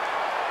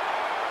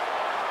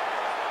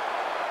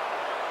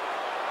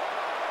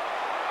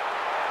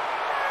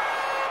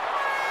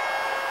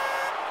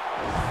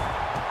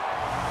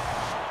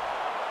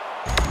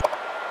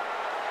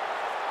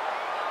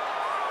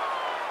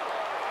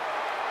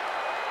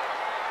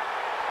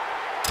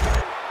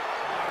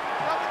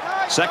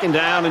 Second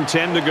down and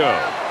 10 to go.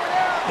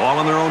 Ball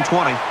on their own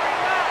 20.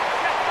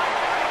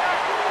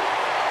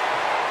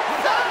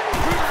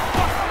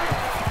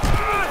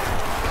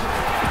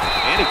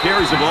 And he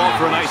carries the ball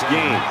for a nice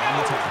gain.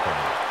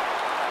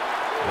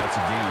 That's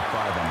a gain of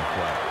 5 on the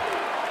play.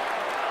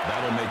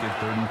 That'll make it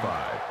 3rd and 5.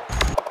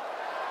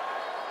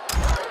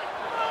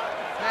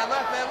 Man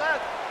left, man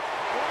left.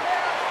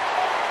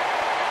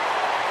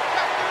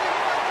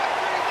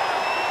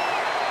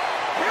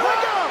 Here we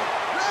go.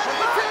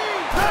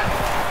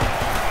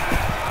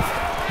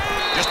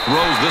 Just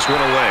throws this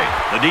one away.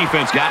 The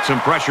defense got some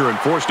pressure and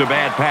forced a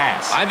bad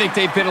pass. I think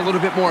they've been a little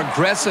bit more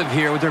aggressive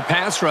here with their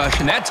pass rush,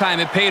 and that time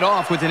it paid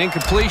off with an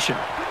incompletion.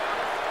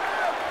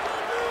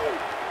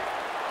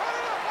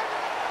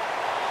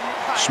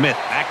 Smith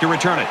back to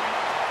return it.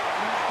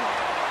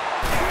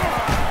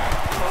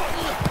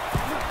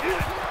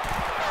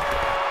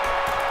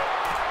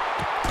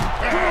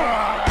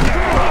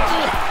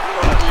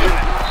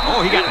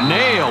 Oh, he got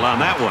nailed on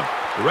that one.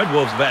 The Red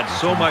Wolves have had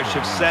so much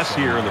success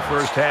here in the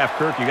first half.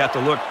 Kirk, you got to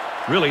look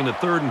really in the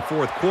 3rd and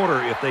 4th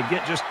quarter. If they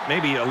get just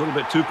maybe a little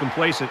bit too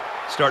complacent,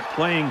 start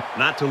playing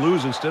not to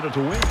lose instead of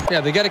to win.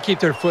 Yeah, they got to keep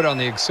their foot on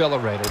the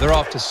accelerator. They're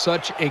off to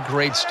such a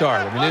great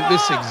start. I mean,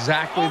 this is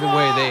exactly the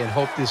way they had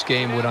hoped this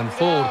game would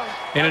unfold,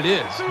 and it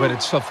is. But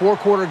it's a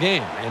 4-quarter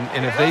game,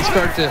 and if they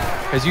start to,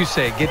 as you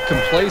say, get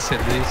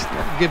complacent, they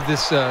give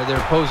this their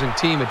opposing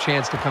team a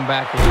chance to come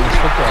back and win this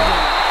football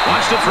game.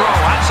 Wants to throw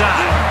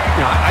outside.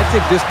 You know, I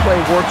think this play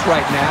works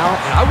right now,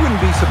 and I wouldn't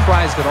be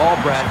surprised at all,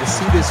 Brad, to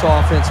see this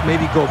offense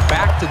maybe go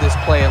back to this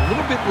play a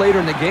little bit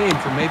later in the game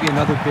for maybe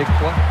another big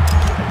play.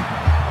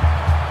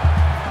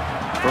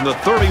 From the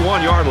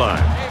 31-yard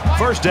line,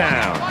 1st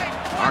down.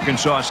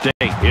 Arkansas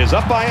State is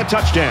up by a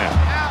touchdown.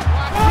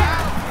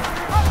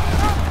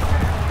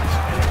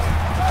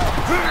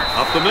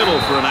 Up the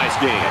middle for a nice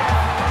gain.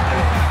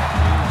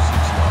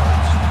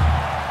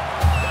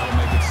 That'll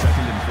make it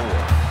 2nd and 4.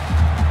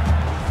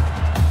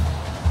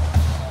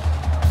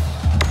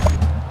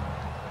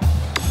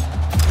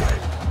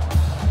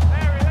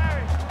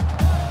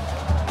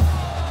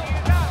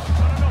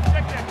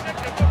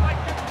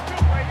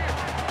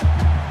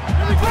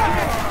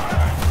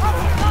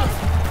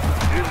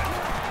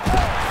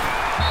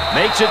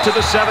 Makes it to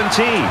the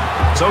 17.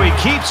 So he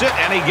keeps it,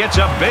 and he gets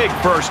a big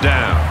 1st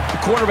down. The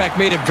quarterback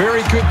made a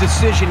very good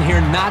decision here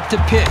not to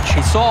pitch.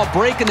 He saw a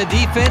break in the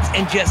defense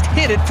and just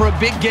hit it for a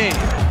big gain.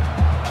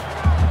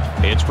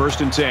 It's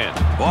 1st and 10.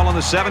 Ball on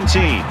the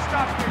 17.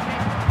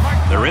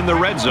 They're in the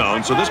red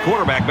zone, so this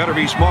quarterback better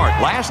be smart.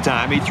 Last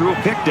time he threw a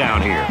pick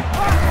down here.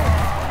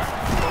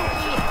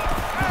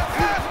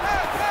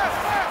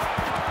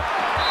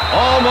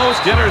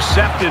 Almost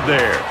intercepted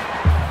there.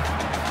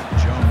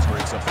 Jones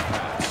breaks up the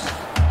pass.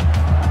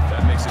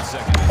 That makes it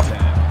 2nd and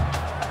 10.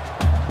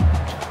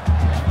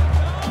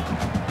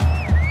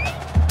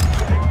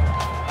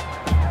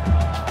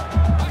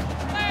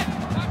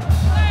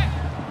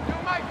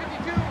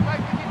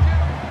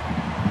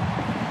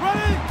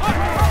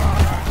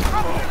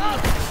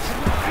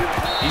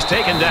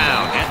 taken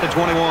down at the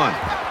 21.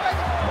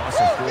 Loss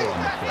of 4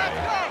 on the play.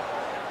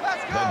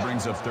 That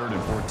brings up 3rd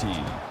and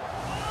 14.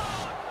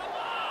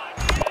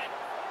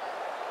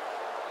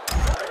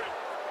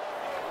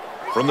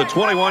 From the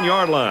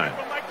 21-yard line,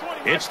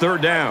 it's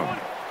 3rd down.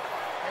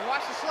 Hey,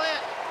 watch the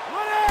slant.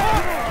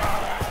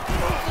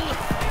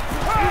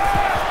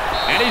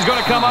 And he's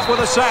going to come up with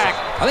a sack.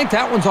 I think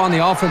that one's on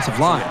the offensive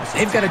line.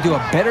 They've got to do a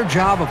better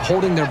job of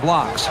holding their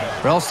blocks,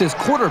 or else this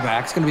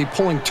quarterback's going to be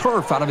pulling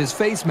turf out of his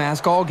face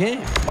mask all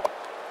game.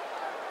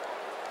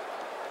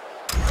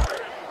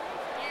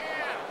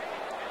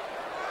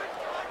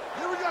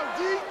 Here we go,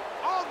 D.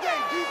 All day,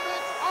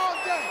 defense, all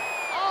day.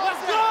 Let's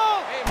go!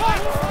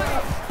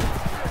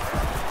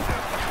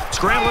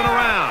 Scrambling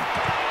around.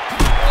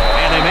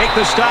 And they make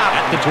the stop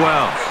at the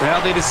 12.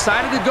 Well, they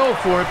decided to go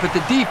for it, but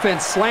the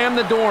defense slammed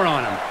the door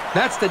on them.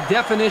 That's the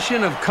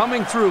definition of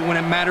coming through when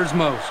it matters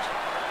most.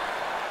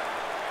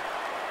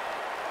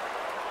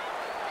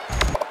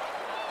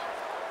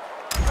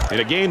 In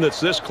a game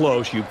that's this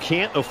close, you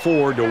can't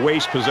afford to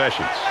waste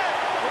possessions.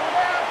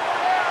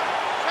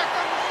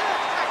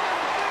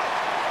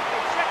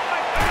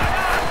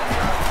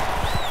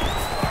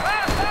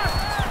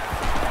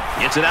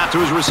 Gets it out to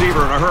his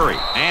receiver in a hurry.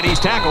 And he's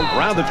tackled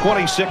around the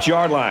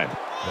 26-yard line.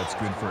 That's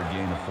good for a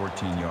gain of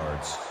 14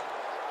 yards.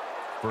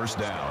 1st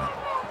down.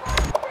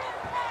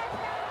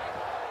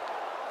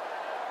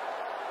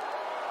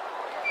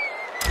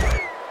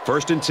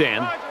 First and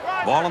 10.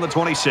 Ball on the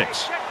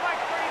 26.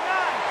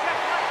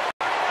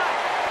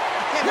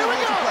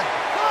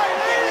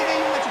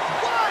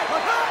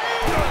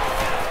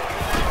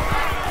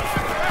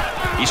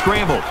 He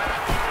scrambled.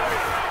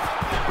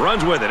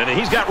 Runs with it, and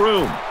he's got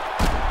room.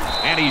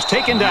 And he's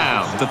taken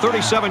down at the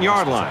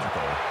 37-yard line.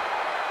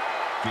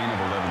 Gain of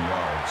 11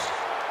 yards.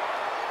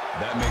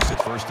 That makes it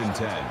 1st and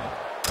 10.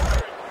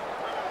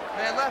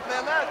 Man left,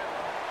 man left.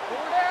 4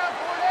 down,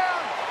 4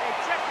 down. Hey,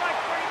 check like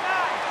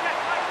 39, check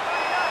like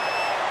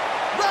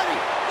 39. Ready,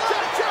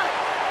 check, check.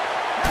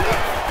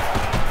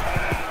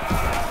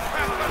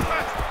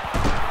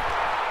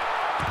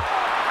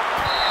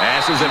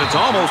 Passes, and it's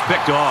almost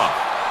picked off.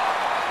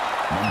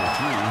 Number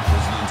 3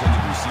 was the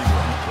intended receiver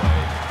on the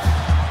play.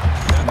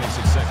 That makes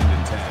it 2nd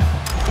and 10.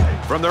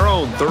 From their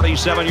own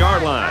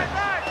 37-yard line.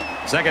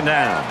 2nd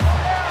down.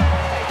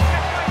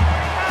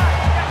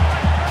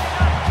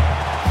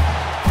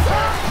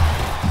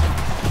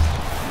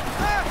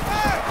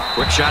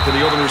 Quick shot to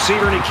the open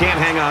receiver, and he can't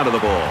hang on to the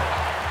ball.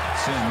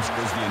 Sims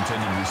was the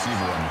intended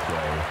receiver on the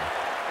play.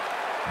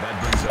 That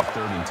brings up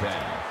 3rd and 10.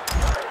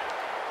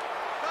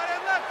 Cut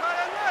and left, cut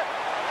and left.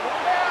 4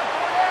 down,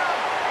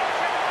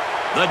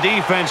 4 down. The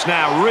defense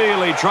now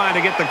really trying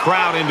to get the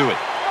crowd into it.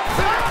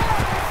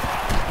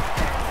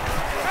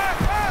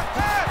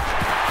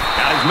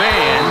 Got his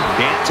man.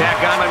 Can't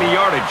tack on any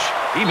yardage.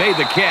 He made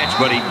the catch,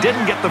 but he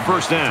didn't get the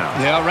 1st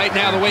down. Yeah, right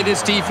now, the way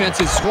this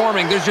defense is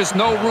swarming, there's just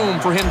no room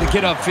for him to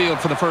get upfield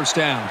for the 1st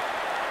down.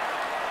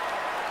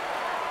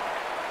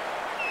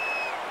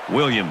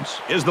 Williams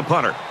is the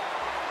punter.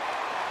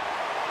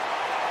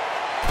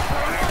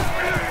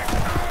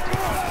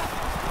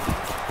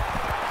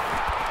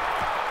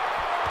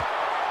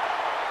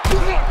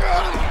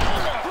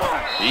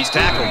 He's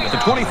tackled at the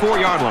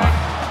 24-yard line.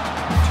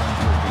 Return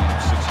for a gain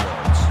of 6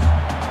 yards.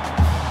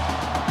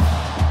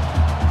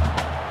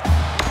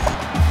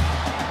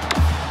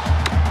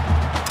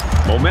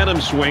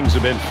 Momentum swings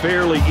have been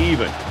fairly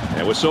even.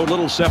 And with so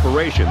little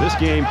separation, this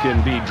game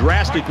can be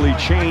drastically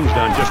changed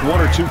on just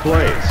 1 or 2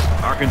 plays.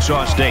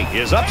 Arkansas State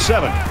is up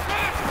 7.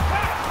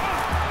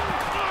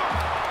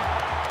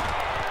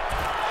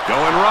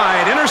 Going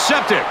right,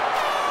 intercepted.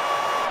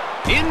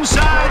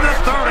 Inside the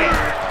 30.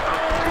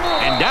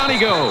 And down he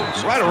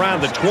goes, right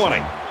around the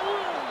 20.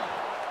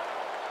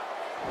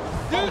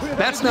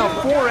 That's now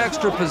 4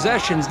 extra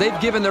possessions they've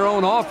given their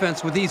own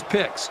offense with these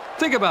picks.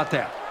 Think about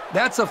that.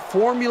 That's a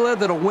formula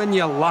that'll win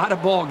you a lot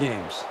of ball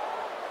games.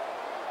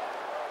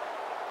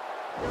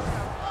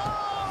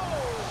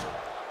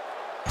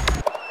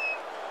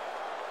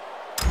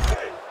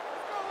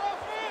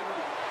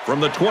 From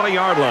the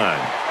 20-yard line,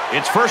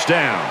 it's 1st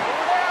down.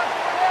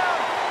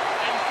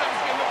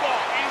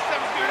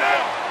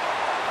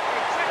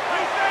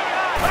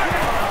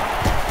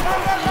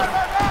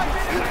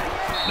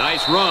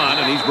 Nice run,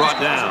 and he's brought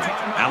down.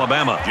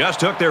 Alabama just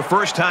took their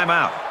first time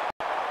out.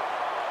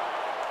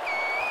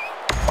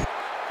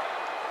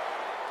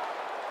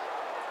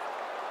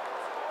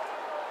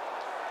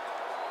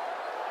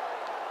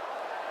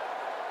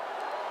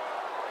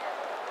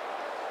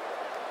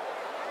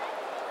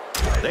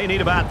 They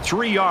need about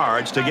 3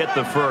 yards to get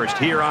the first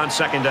here on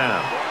 2nd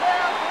down.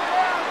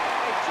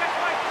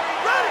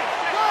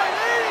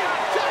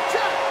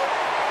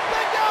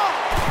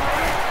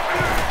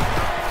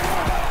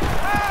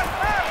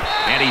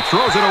 And he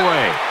throws it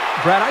away.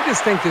 Brad, I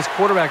just think this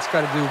quarterback's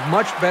got to do a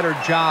much better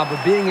job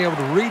of being able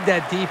to read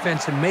that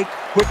defense and make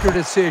quicker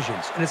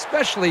decisions. And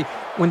especially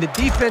when the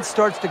defense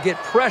starts to get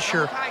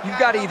pressure, you've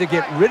got to either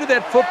get rid of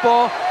that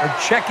football or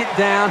check it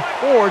down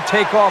or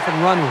take off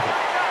and run with it.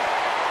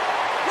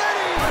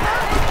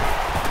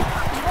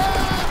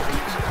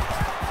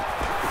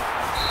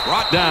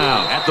 Brought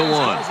down at the 1.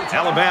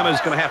 Alabama is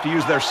going to have to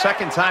use their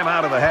second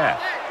timeout of the half.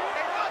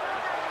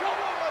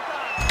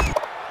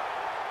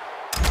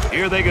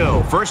 Here they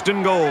go. 1st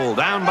and goal.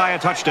 Down by a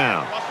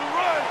touchdown.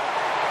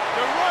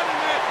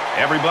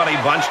 Everybody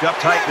bunched up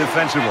tight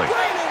defensively.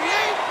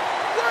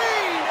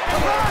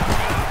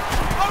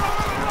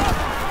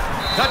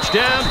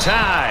 Touchdown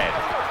Tide.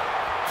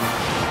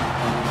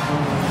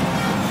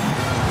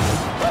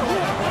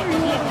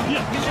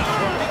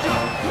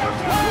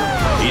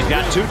 He's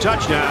got 2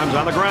 touchdowns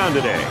on the ground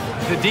today.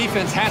 The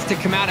defense has to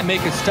come out and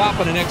make a stop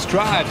on the next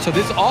drive so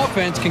this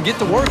offense can get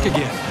to work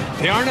again.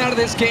 They aren't out of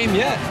this game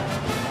yet.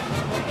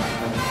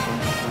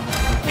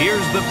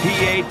 Here's the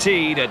PAT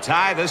to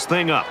tie this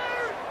thing up.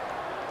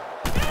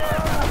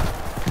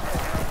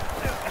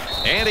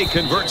 And he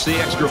converts the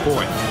extra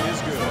point.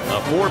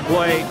 A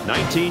 4-play,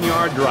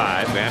 19-yard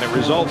drive, and it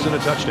results in a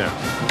touchdown.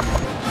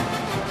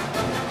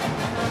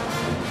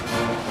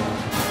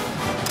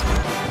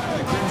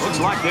 Looks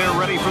like they're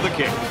ready for the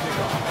kick.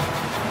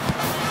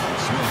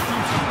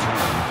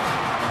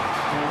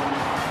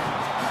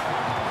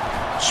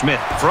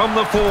 Smith from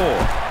the 4.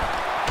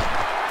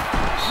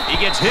 He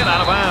gets hit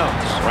out of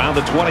bounds around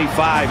the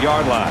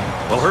 25-yard line.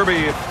 Well,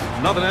 Herbie, if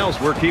nothing else,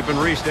 we're keeping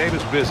Reese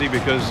Davis busy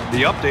because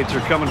the updates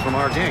are coming from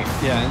our game.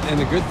 Yeah, and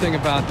the good thing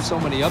about so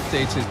many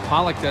updates is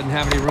Pollock doesn't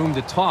have any room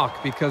to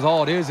talk because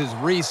all it is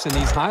Reese and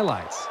these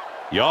highlights.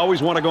 You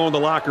always want to go in the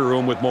locker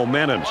room with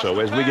momentum, so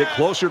as we get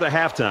closer to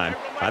halftime,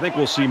 I think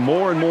we'll see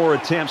more and more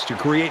attempts to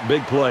create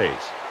big plays.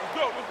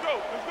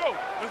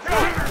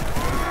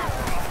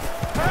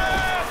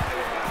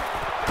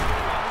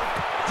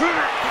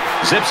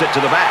 Zips it to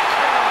the back.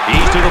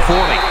 He's to the 40.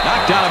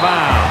 Knocked out of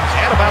bounds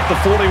at about the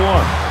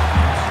 41.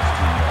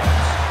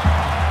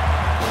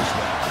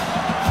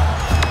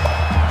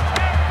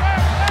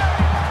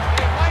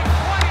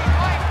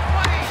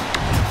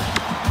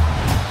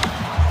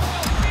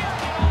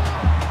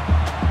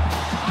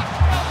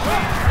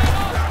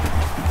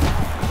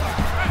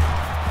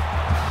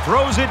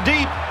 Throws it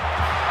deep.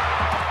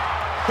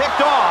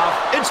 Picked off.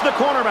 It's the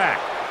cornerback.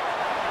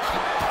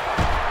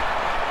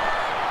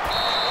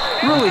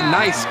 Really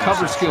nice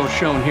cover skill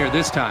shown here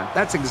this time.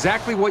 That's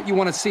exactly what you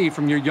want to see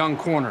from your young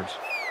corners.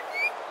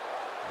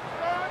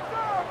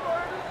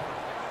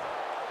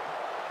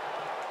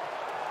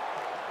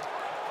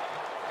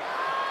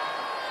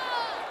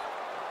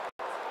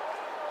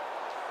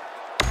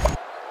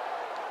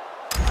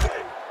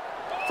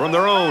 From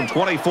their own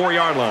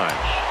 24-yard line.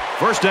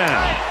 1st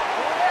down.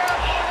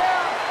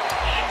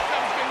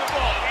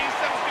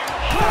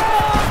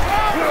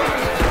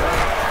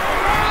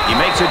 He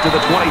makes it to the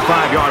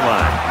 25-yard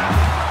line.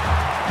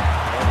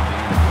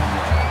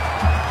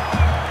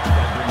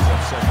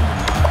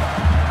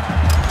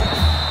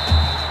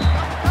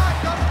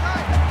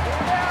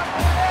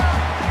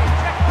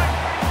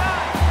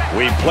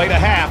 We've played a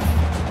half.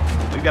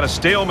 We've got a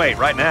stalemate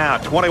right now,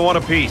 21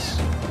 apiece.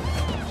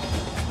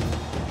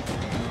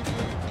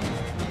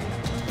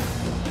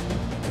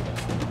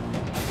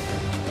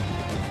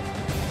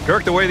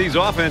 Kirk, the way these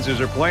offenses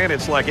are playing,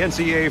 it's like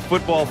NCAA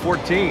Football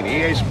 14,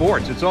 EA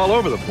Sports. It's all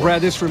over the place.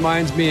 Brad, this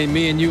reminds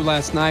me and you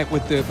last night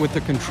with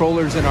the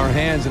controllers in our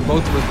hands and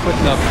both of us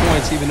putting up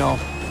points, even though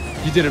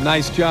you did a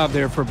nice job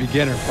there for a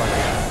beginner.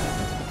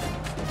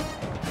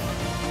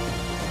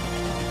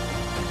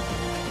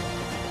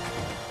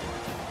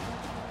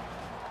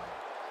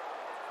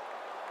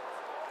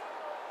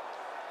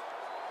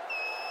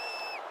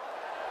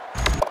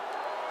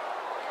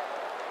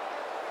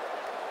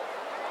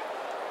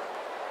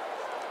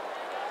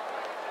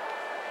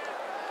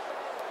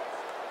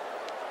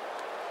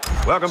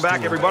 Welcome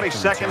back, everybody.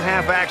 Second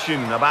half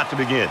action about to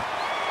begin.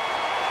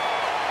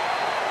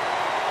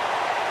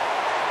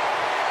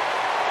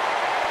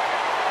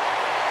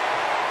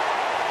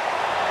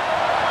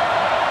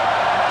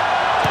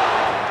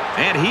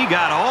 And he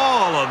got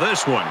all of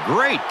this one.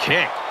 Great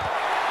kick.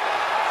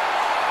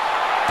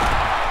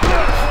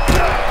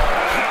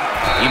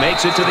 He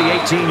makes it to the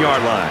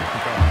 18-yard line.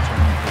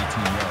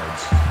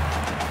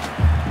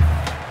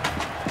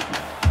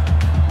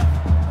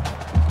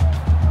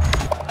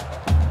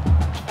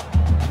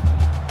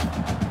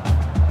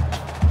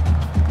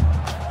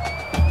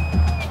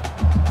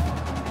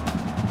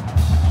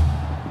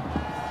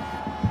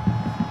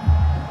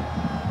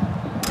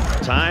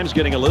 Time's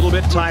getting a little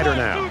bit tighter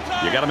now.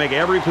 You got to make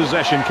every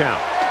possession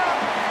count.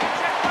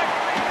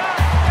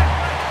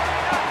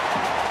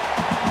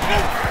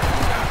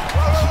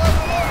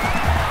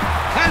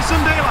 Has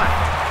some daylight.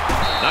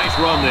 Nice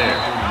run there.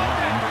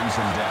 Brings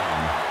him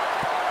down.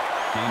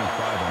 Gain of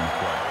 5 on the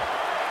play.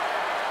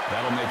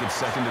 That'll make it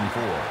 2nd and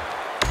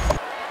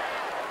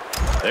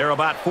 4. They're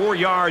about 4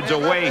 yards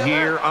away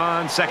here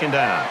on 2nd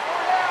down.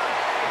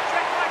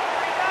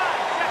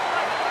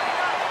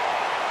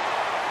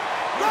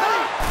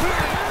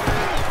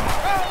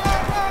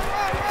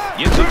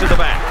 Gets it to the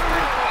back.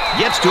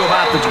 Gets to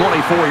about the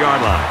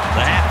 24-yard line.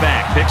 The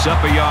halfback picks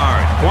up a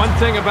yard. One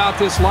thing about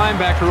this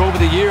linebacker over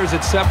the years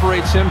that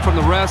separates him from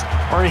the rest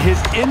are his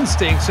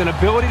instincts and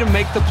ability to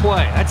make the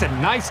play. That's a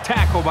nice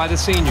tackle by the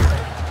senior.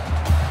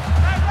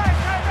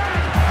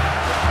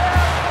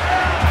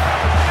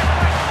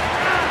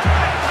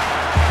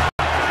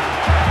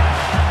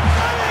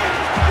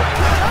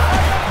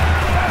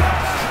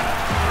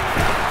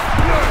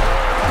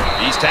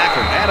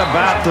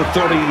 at the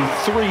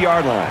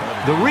 33-yard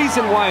line. The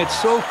reason why it's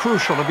so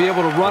crucial to be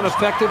able to run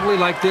effectively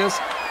like this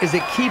is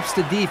it keeps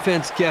the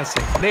defense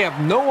guessing. They have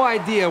no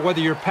idea whether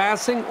you're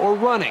passing or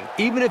running,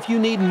 even if you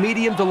need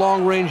medium to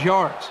long-range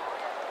yards.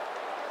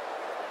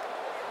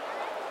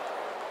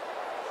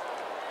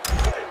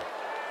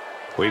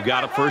 We've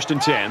got a 1st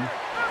and 10.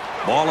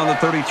 Ball on the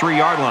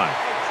 33-yard line.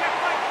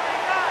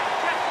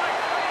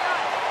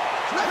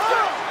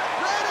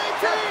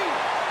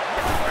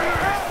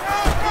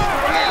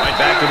 Right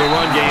back to the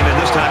run game,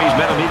 and this time he's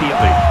met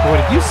immediately. Boy,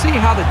 did you see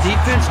how the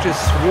defense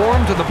just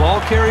swarmed to the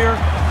ball carrier?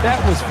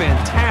 That was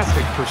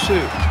fantastic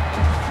pursuit.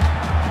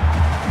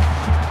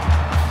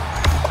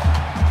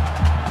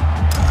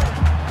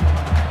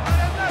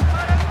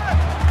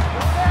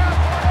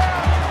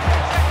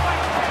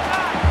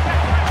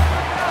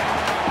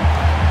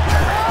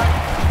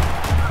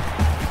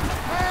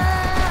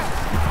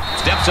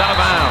 Steps out of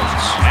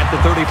bounds at the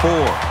 34.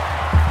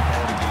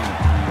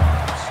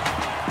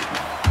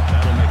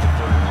 That'll make it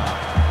 3rd and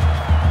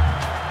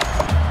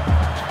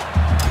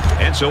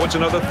 9. And so it's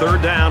another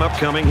 3rd down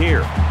upcoming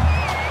here.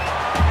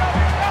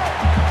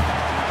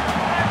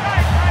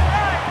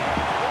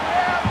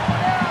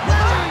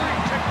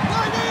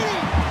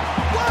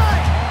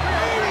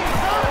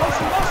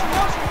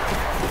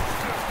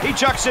 He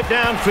chucks it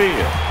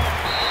downfield.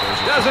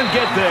 Doesn't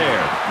get there.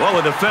 Well,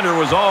 the defender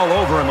was all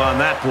over him on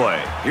that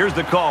play. Here's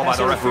the call by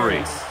the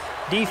referee.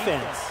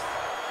 Defense.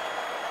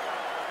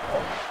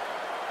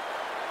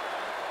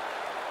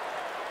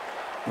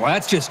 Well,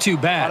 that's just too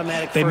bad.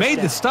 Automatic They first made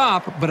down. the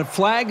stop, but a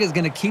flag is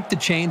going to keep the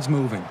chains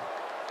moving.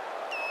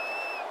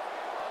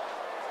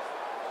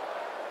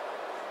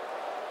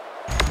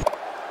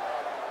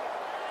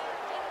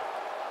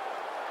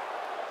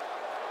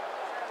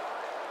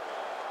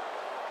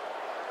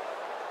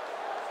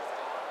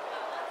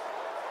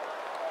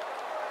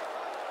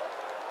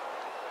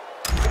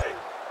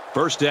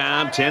 First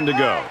down, 10 to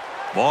go.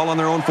 Ball on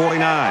their own 49.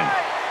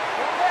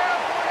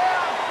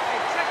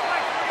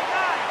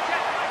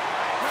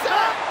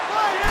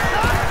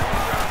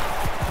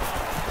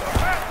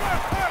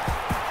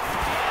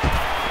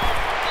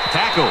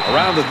 Tackle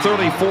around the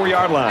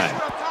 34-yard line.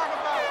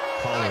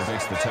 Pollard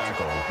makes the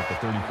tackle at the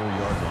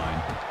 34-yard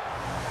line.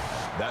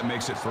 That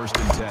makes it 1st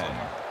and 10.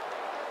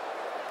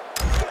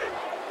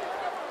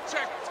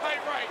 Check,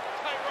 tight right,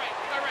 tight right,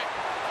 tight right.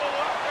 Pull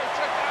up there,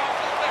 check it out,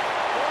 pull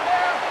there.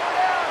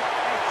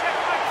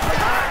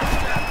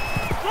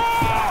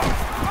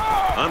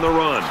 On the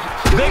run.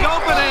 Big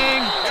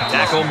opening.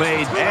 Tackle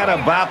made at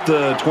about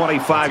the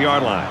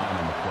 25-yard line.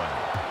 On the play.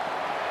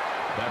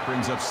 That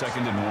brings up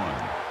 2nd and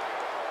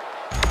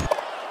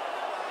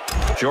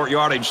 1. Short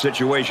yardage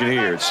situation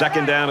here.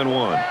 2nd down and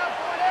 1.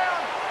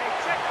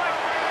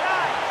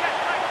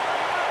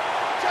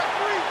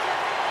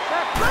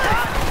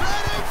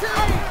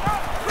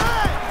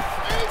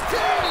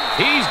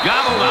 He's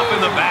gobbled up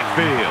in the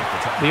backfield.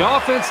 The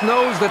offense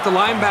knows that the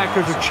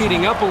linebackers are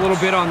cheating up a little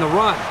bit on the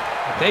run.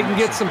 If they can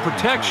get some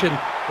protection,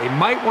 they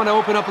might want to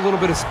open up a little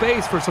bit of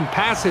space for some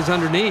passes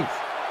underneath.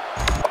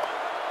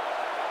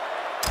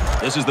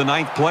 This is the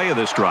 9th play of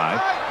this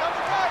drive.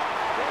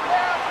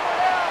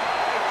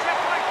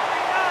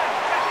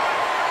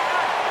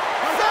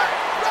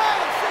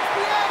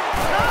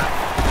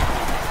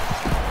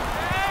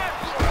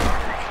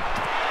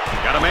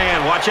 Got a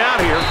man, watch out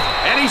here.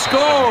 And he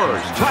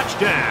scores.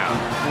 Touchdown.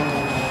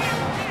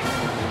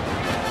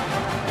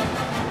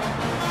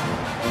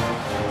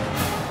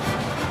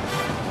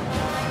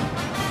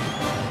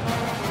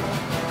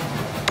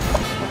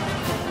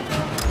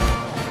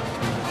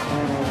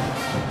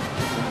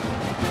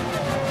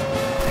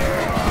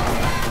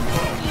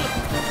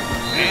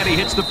 And he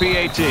hits the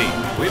PAT.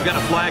 We've got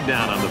a flag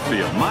down on the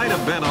field. Might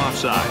have been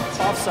offside.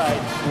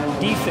 Offside.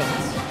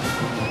 Defense.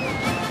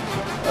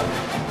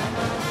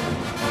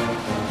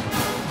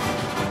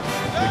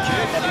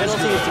 That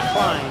penalty is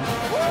declined.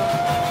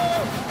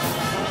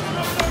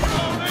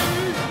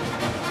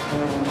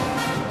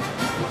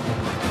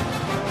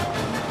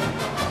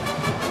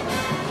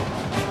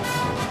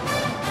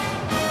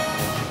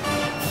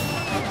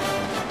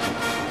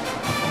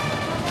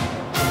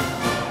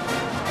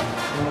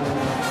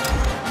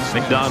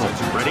 McDonald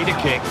ready to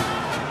kick.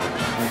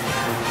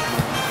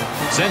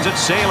 Sends it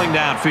sailing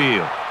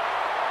downfield.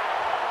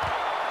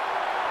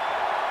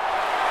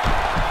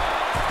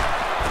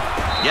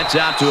 Gets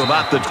out to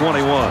about the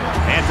 21.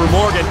 And for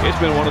Morgan, it's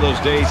been one of those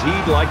days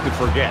he'd like to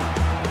forget.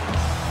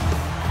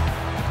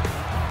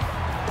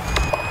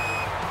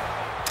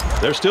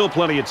 There's still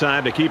plenty of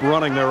time to keep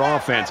running their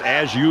offense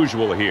as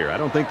usual here. I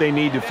don't think they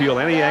need to feel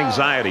any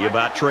anxiety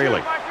about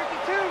trailing.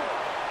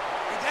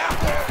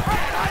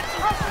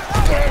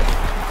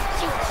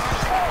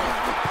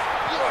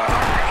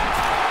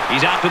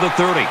 He's out to the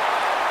 30.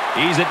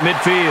 He's at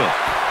midfield.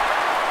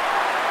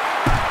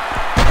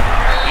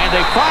 And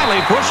they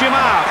finally push him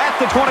out at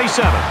the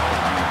 27.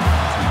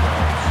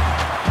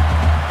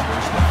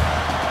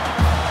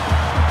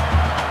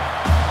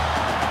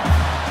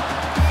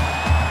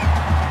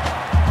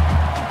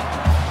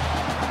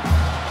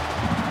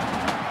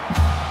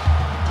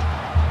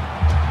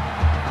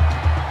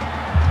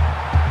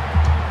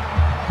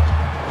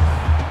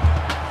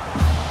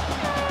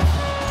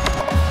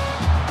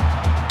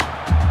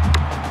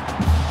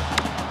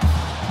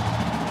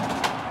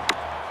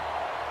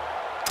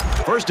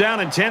 First down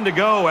and 10 to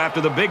go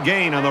after the big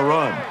gain on the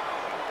run. Let's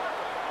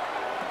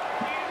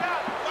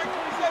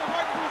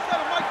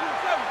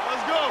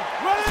go.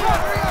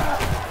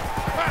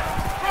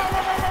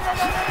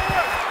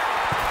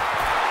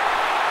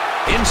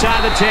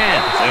 Inside the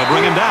 10. They'll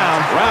bring him down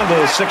around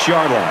the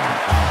 6-yard line.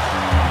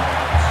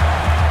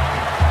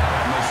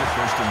 That makes it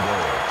first and goal.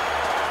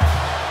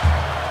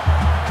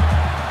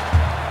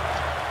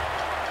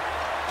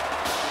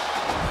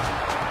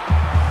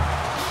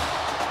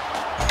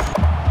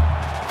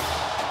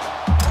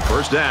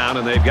 First down,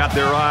 and they've got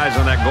their eyes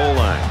on that goal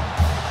line.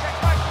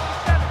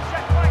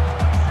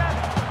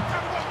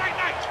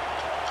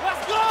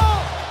 Let's go.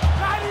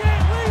 98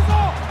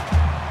 Weasel.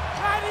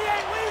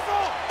 98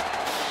 Weasel.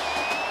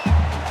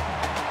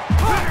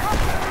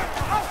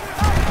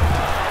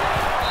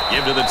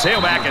 Give to the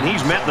tailback, and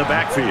he's met in the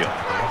backfield.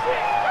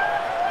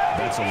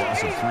 That's a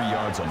loss of 3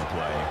 yards on the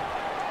play.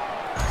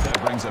 That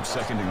brings up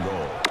second and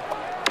goal.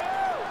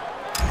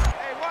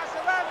 Hey, watch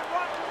 11,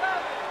 watch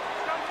 11.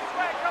 Come this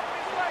way, here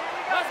we go.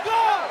 Let's go.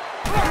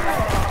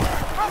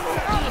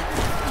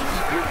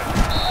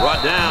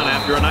 Brought down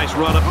after a nice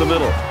run up the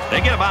middle.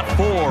 They get about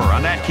 4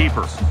 on that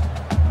keeper.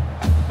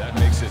 That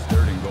makes it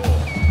third and goal.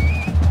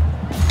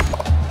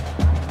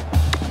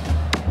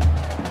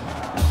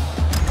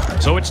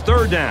 So it's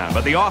third down,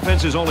 but the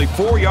offense is only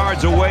 4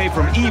 yards away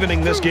from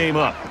evening this game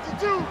up.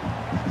 Let's go.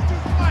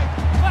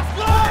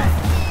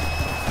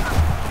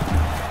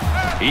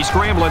 He's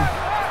scrambling.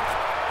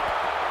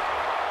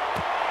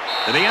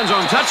 To the end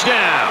zone,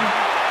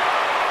 touchdown.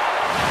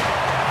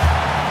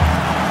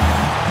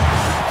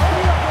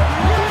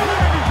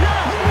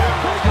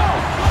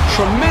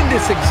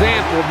 Tremendous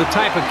example of the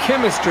type of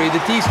chemistry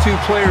that these two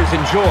players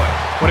enjoy.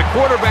 When a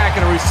quarterback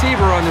and a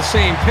receiver are on the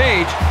same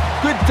page,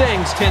 good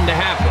things tend to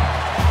happen.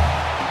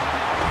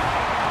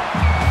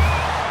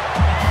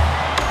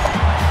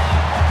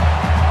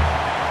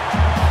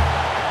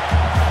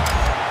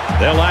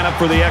 They'll line up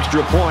for the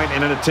extra point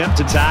in an attempt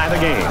to tie the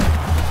game.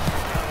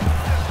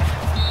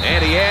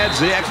 And he adds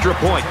the extra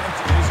point.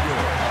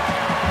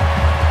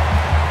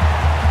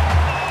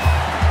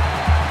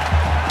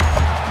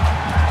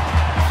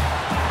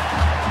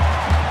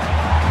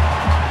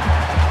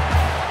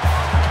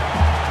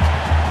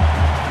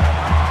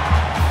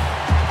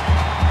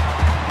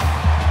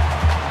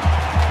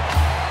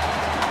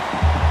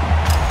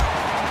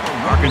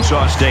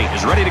 Arkansas State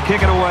is ready to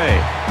kick it away.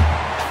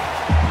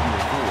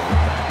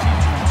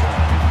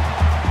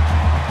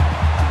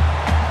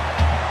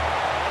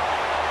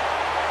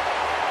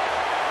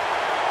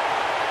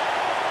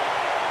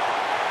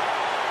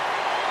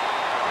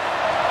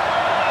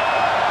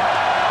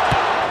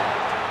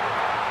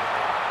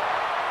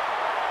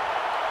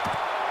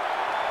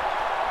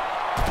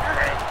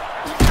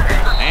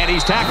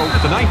 He's tackled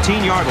at the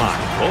 19-yard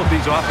line. Both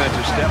these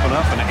offenses stepping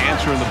up and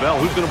answering the bell.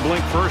 Who's going to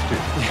blink first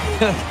here?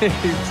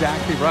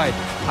 Exactly right.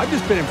 I've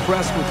just been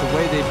impressed with the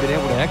way they've been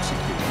able to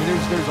execute. I mean,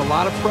 there's a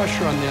lot of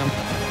pressure on them.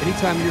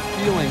 Anytime you're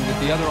feeling that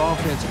the other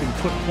offense can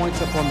put points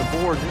up on the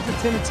board, there's a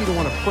tendency to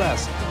want to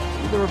press.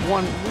 Neither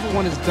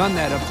one has done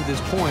that up to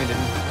this point,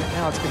 and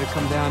now it's going to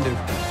come down to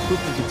who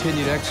can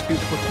continue to execute,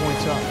 put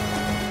points up.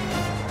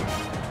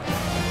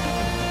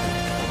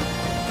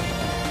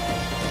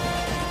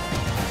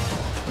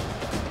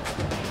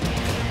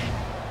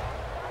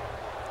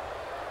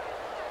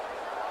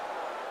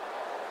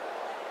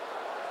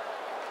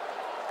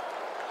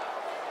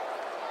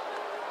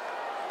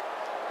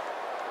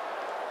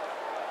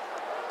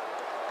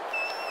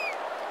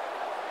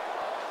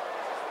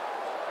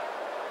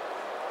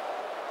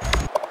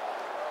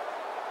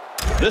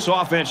 This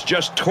offense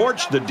just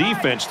torched the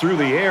defense through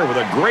the air with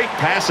a great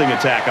passing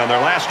attack on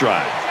their last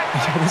drive.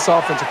 This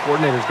offensive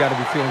coordinator's got to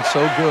be feeling so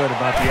good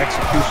about the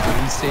execution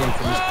that he's seeing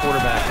from his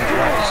quarterback and his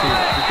wide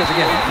receiver. Because,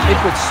 again, they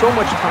put so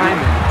much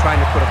time into trying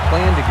to put a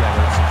plan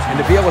together,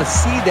 and to be able to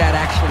see that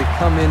actually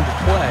come into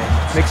play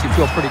makes you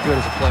feel pretty good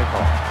as a play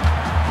caller.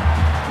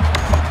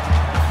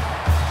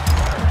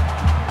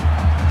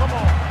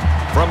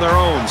 From their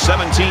own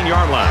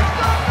 17-yard line.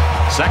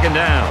 Second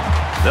down.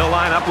 They'll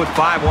line up with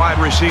 5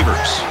 wide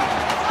receivers.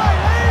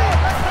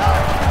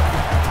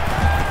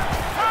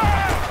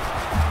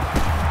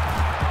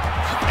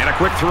 And a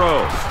quick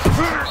throw.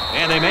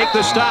 And they make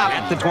the stop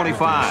at the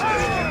 25.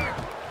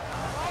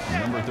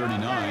 Number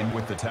 39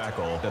 with the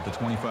tackle at the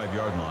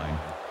 25-yard line.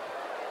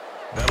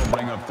 That'll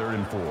bring up third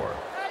and 4.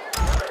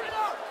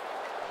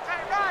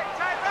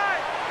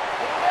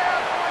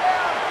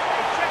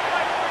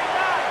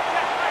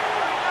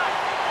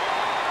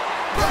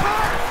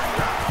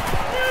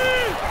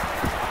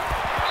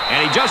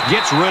 And he just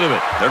gets rid of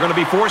it. They're going to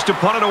be forced to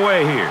punt it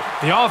away here.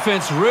 The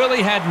offense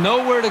really had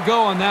nowhere to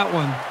go on that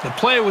one. The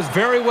play was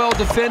very well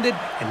defended,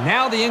 and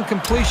now the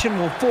incompletion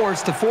will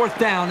force the 4th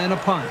down and a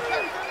punt.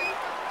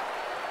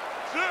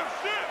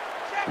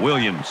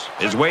 Williams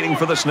is waiting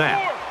for the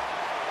snap.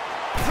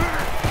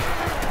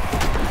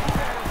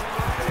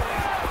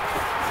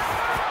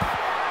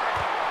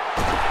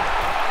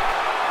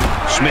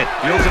 Smith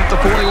fields it at the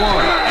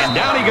 41, and And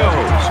down he goes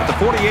at the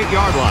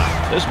 48-yard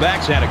line. This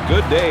back's had a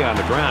good day on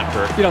the ground,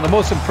 Kurt. You know, the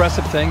most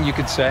impressive thing you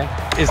could say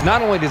is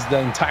not only does the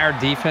entire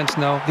defense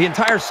know, the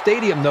entire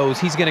stadium knows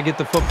he's going to get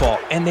the football,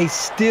 and they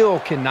still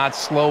cannot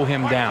slow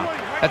him down.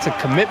 That's a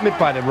commitment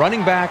by the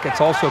running back.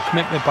 It's also a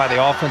commitment by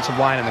the offensive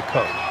line and the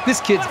coach.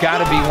 This kid's got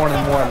to be one of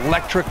the more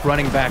electric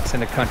running backs in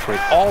the country.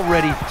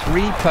 Already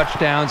 3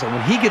 touchdowns, and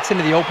when he gets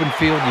into the open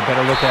field, you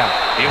better look out.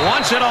 He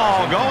wants it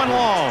all, going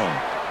long.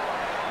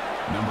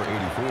 Number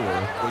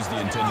 84 was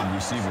the intended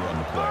receiver on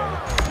the play.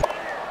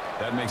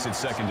 That makes it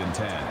 2nd and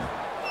 10.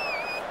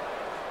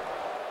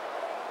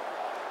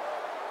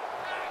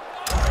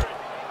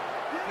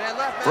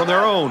 From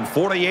their own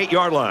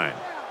 48-yard line.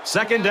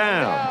 2nd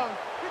down.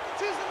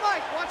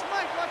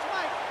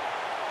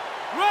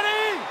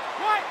 Ready!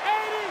 Right,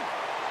 80!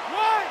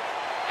 Right,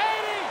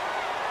 80!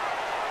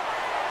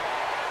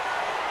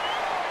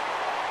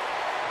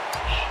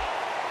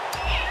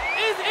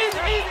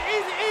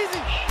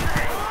 Easy!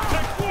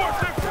 Take 4!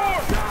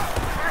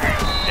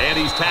 And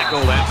he's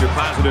tackled after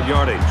positive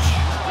yardage.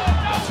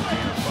 That's a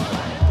gain of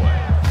 5 on the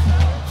play.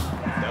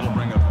 That'll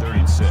bring up 3rd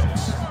and 6.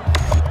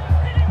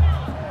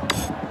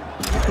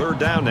 3rd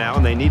down now,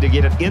 and they need to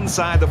get it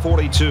inside the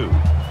 42.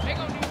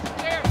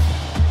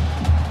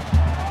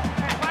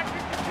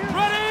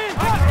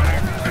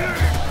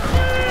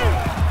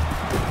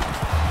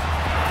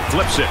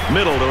 Flips it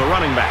middle to the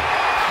running back.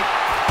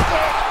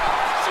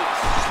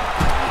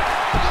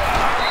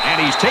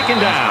 And he's taken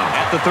down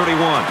at the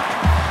 31.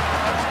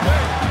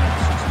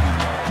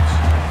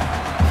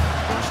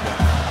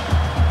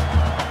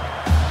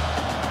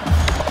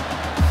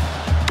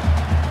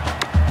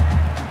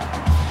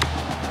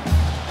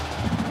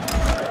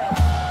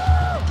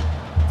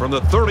 From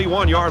the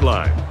 31-yard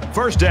line.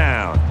 1st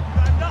down.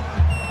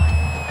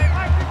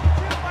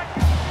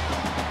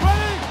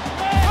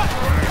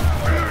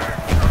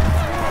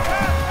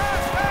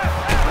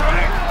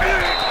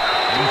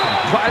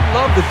 I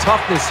love the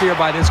toughness here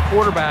by this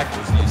quarterback,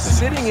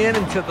 sitting in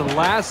until the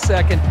last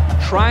second,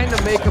 trying to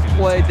make a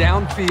play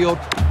downfield,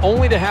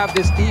 only to have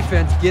this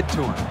defense get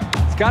to him.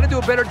 He's got to do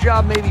a better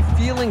job maybe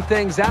feeling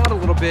things out a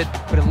little bit,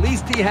 but at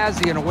least he has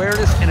the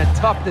awareness and a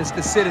toughness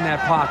to sit in that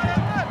pocket.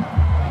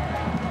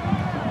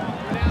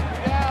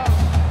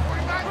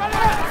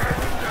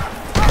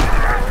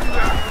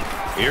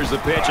 Here's the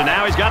pitch, and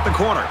now he's got the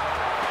corner.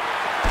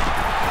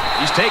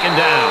 He's taken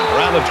down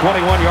around the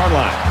 21-yard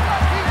line.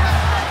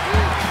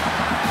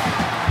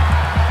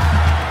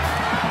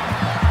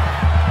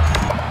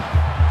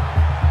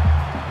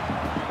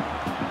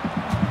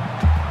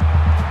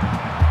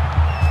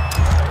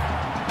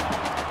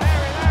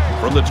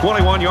 From the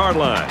 21-yard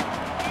line,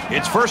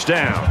 it's 1st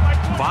down,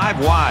 5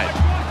 wide.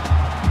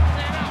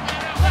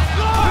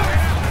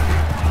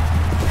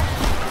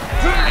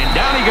 And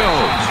down he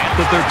goes at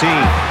the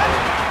 13.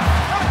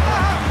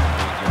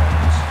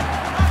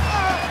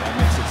 That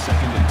makes it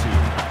 2nd and 2.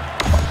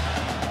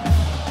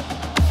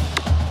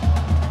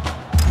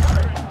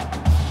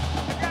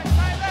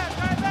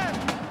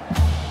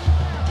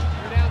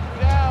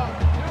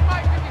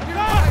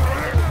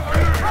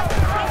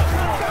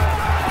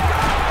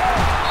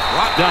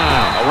 Brought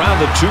down around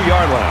the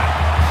 2-yard line.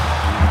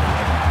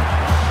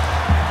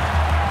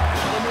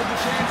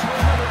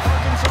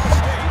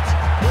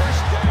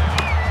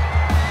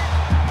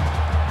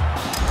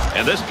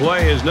 And this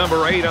play is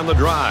number 8 on the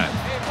drive.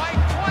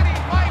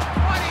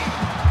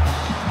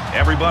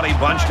 Everybody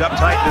bunched up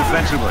tight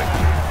defensively.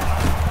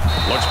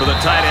 Looks for the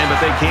tight end, but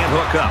they can't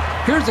hook up.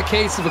 Here's a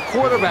case of a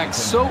quarterback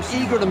so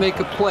eager to make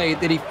a play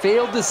that he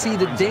failed to see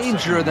the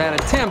danger of that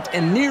attempt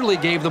and nearly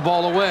gave the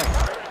ball away.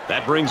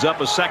 That brings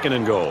up a 2nd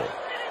and goal.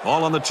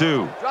 All on the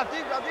 2. Drop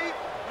deep. No,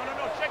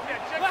 check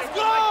that. Let's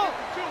go!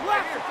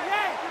 Left,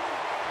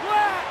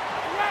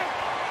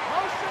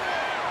 motion.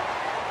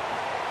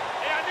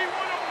 Hey, I need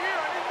one over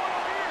here.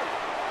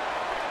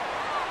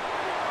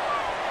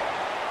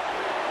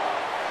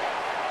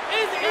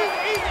 Easy.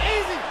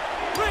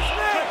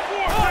 Richmond!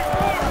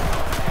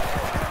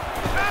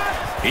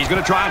 He's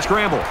going to try and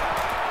scramble.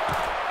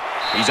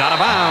 He's out of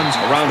bounds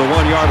around the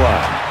 1-yard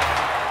line.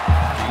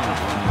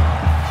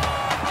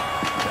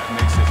 That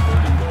makes it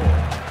 3rd and goal.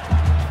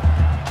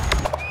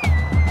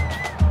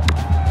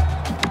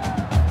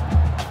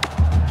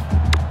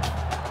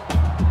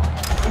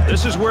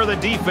 This is where the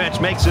defense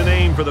makes a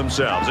name for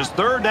themselves. It's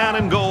 3rd down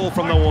and goal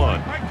from the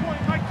 1.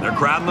 They're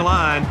crowding the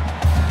line.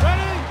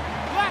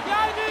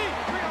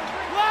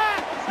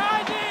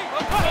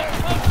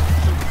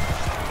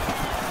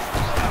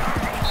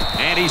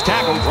 And he's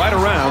tackled right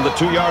around the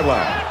 2-yard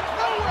line.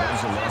 That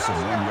is a loss of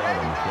 1 yard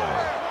on the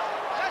play.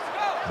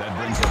 That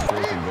brings up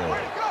 4th and goal.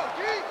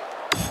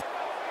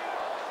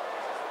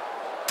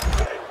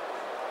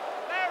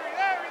 Larry.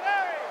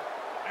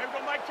 Here we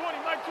go, Mike 20.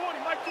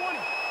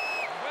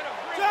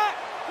 Set.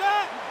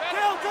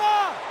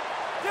 Delta.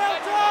 Run.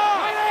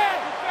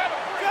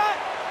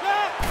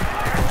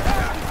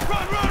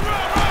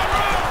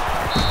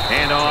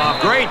 Hand off.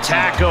 Great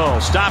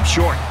tackle. Stop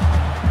short.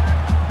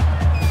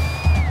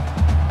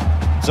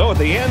 So at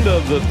the end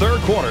of the 3rd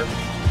quarter,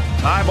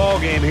 tie ball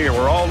game here.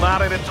 We're all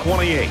knotted at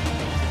 28.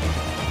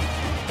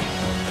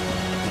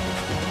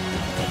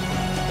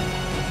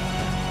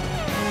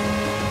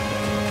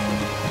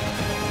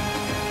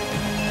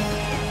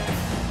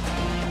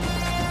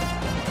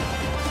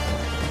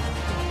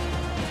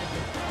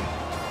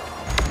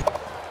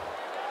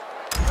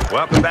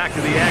 Welcome back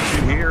to the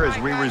action here as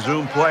we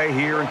resume play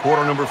here in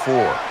quarter number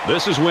 4.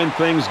 This is when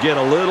things get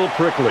a little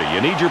prickly. You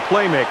need your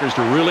playmakers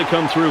to really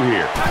come through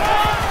here.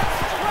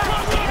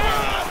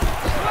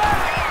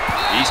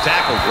 He's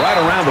tackled right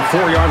around the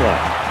 4-yard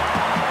line.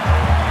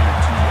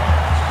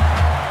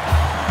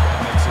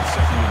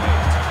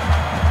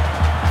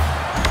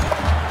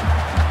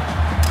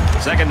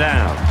 Second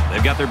down.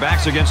 They've got their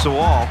backs against the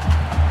wall.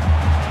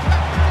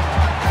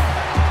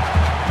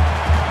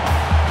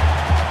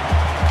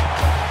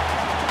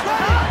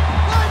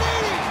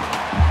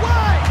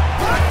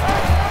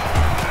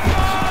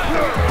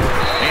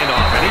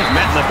 Handoff, and he's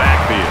met in the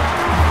backfield.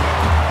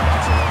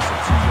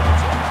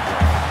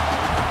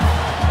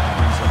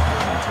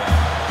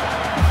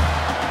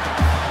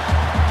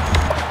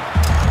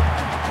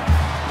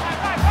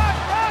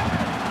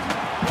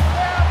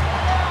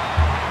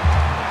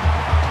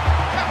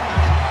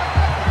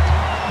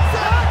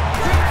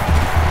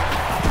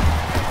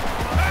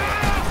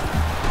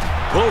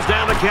 Pulls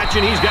down the catch,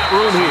 and he's got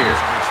room here.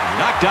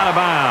 Knocked out of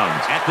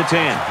bounds at the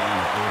 10.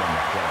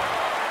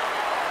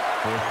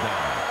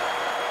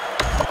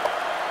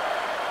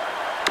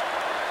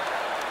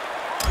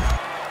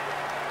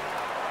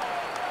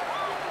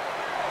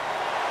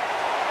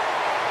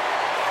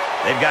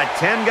 They've got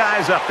 10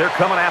 guys up. They're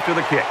coming after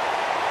the kick.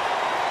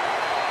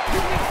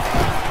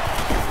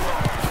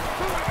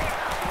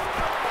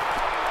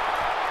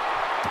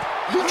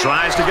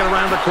 Tries to get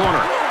around the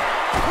corner.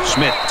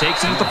 Smith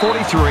takes it at the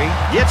 43,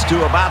 gets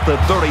to about the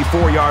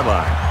 34-yard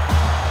line.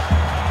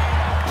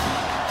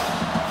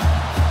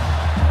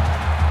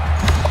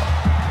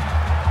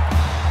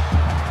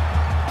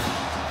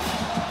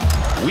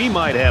 We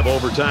might have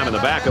overtime in the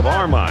back of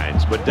our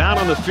minds, but down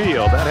on the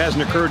field, that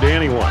hasn't occurred to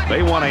anyone.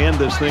 They want to end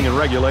this thing in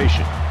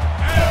regulation.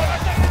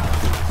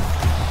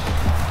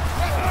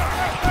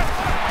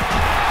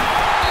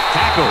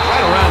 Tackle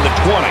right around the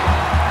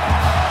 20.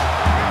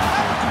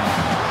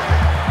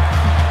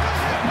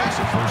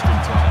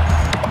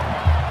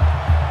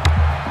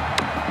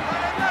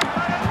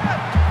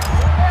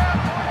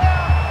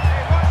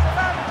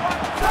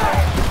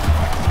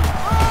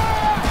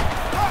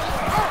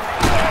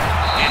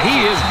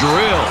 Drill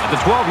at the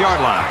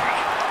 12-yard line.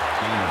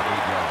 Gain of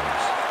 8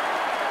 yards.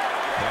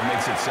 That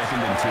makes it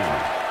 2nd and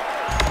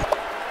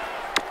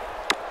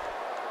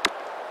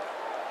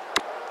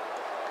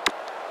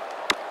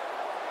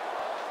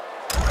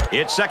 2.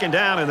 It's 2nd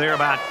down, and they're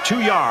about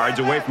 2 yards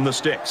away from the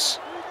sticks.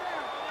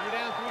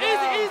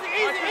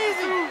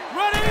 Easy.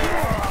 Run it.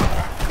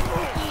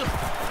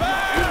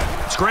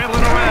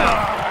 Scrambling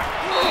around.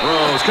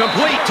 Throws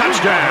complete.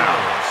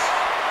 Touchdown.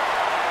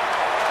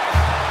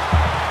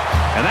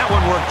 And that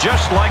one worked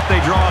just like they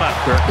draw it up,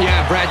 Kirk.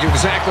 Yeah, Brad, you're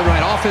exactly right.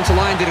 Offensive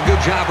line did a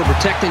good job of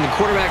protecting the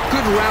quarterback.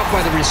 Good route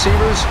by the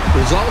receivers.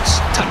 Results,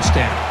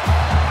 touchdown.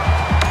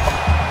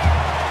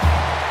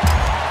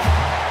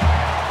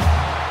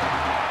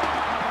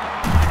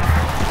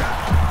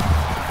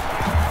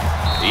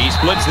 He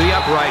splits the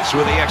uprights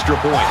with the extra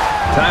point.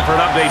 Time for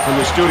an update from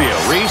the studio.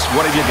 Reese,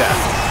 what have you got?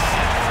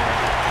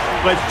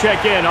 Let's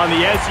check in on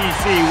the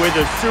SEC where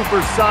the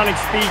supersonic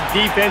speed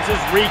defenses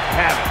wreak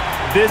havoc.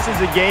 This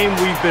is a game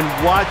we've been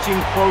watching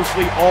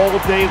closely all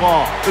day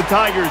long. The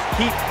Tigers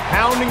keep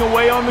pounding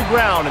away on the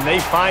ground, and they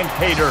find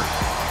pay dirt.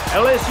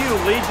 LSU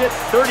leads it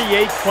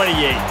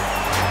 38-28.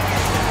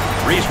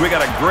 Reese, we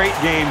got a great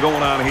game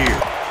going on here.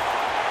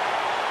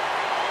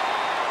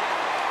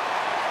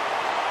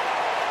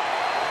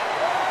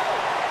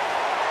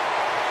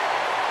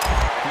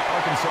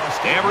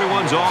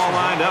 Everyone's all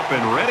lined up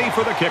and ready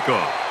for the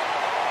kickoff.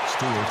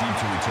 Stewart deep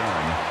to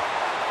return.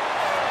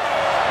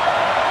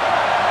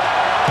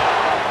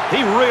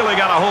 He really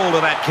got a hold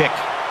of that kick.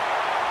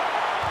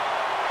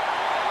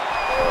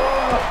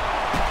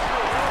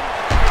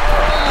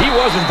 He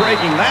wasn't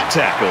breaking that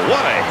tackle.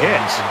 What a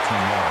hit.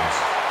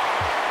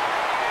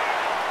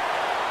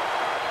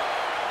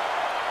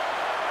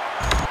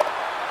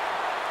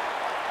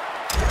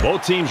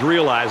 Both teams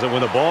realize that when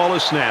the ball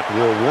is snapped,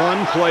 we're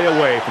one play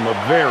away from a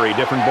very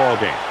different ball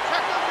game.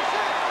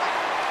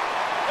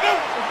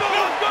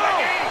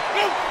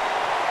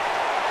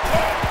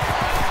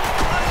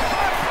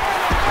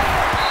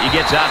 He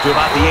gets out to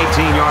about the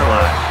 18-yard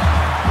line.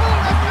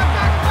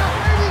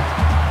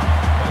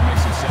 That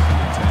makes it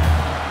 2nd and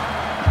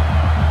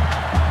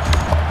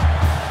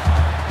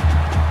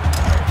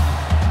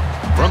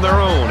 10. From their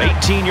own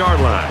 18-yard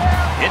line,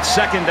 it's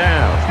 2nd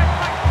down.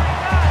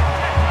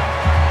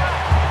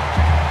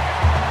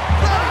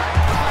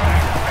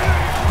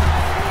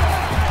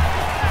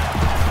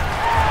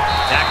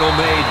 Tackle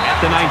made at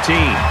the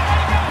 19.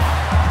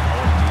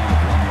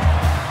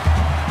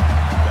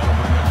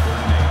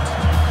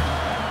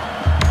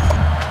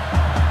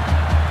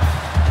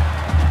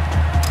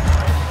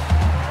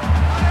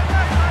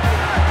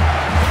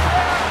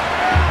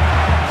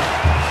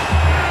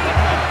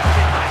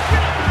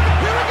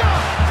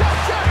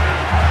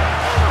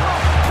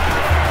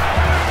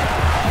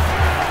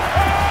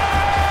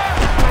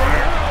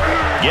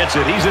 Gets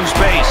it. He's in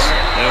space.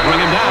 They'll bring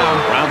him down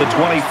around the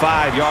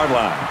 25-yard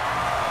line.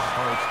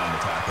 On the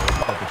tackle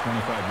at the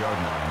 25-yard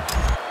line.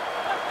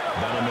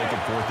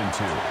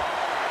 2.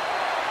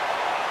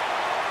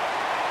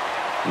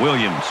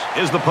 Williams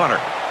is the punter.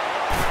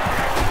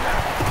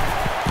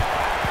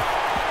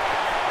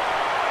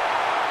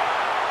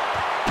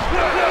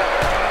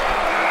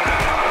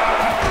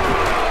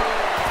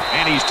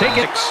 And he's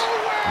taking it.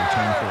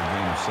 Return for a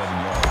gain of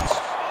 7 yards.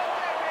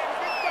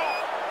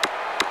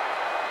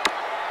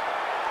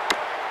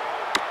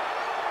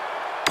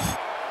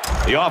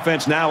 The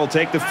offense now will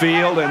take the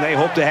field, and they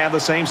hope to have the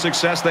same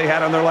success they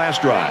had on their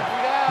last drive.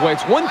 Well,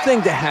 it's one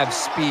thing to have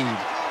speed.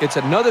 It's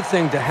another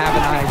thing to have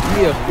an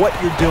idea of what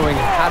you're doing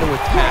and how to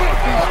attack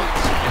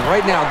defense. And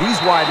right now,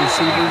 these wide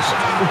receivers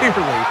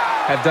clearly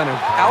have done an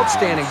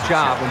outstanding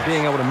job in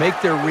being able to make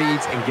their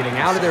reads and getting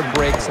out of their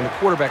breaks, and the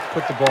quarterback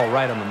put the ball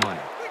right on the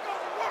money.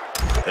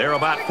 They're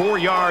about 4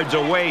 yards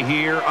away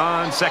here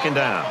on second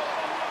down.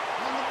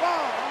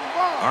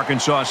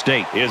 Arkansas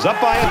State is up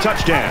by a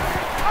touchdown.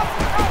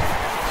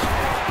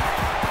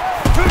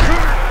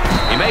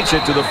 He makes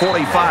it to the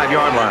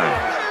 45-yard line.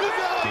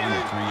 Gain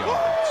of 3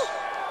 yards.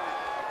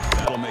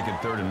 That'll make it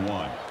 3rd and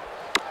 1.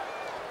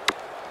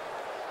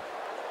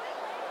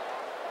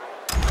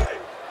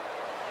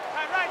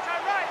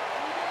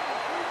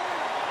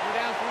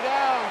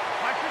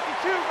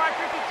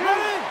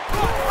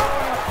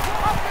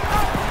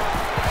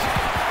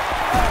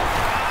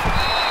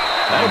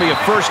 That'll be a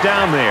first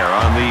down there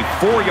on the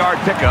 4-yard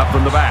pickup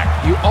from the back.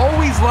 You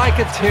always like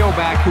a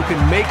tailback who can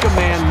make a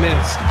man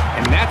miss,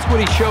 and that's what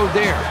he showed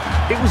there.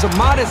 It was a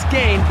modest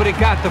gain, but it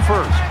got the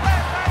first.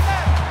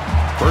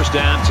 First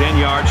down, 10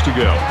 yards to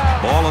go.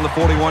 Ball on the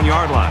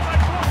 41-yard line.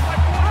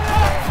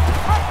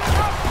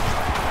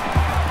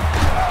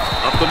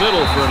 Up the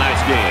middle for a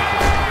nice gain.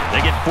 They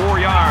get 4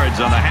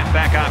 yards on the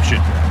halfback option.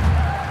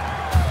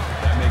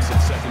 That makes it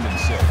 2nd and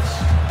 6.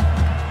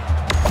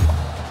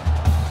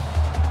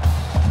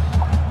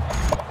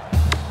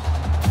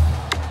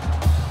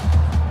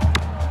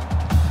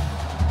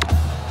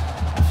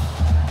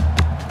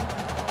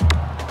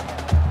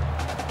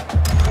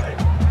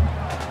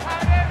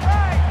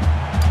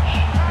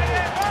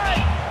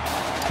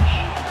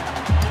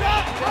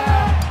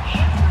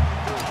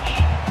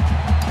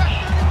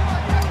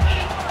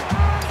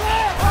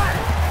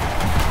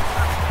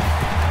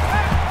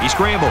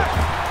 Scramble.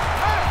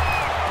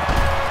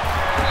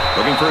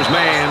 Looking for his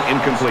man,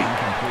 incomplete.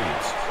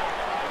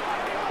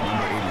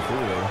 Number 84,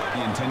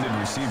 the intended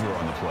receiver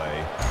on the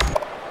play.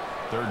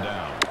 3rd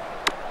down.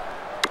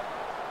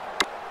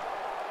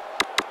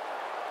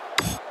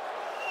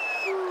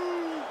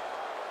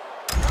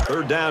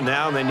 Third down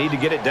now, and they need to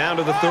get it down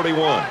to the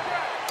 31.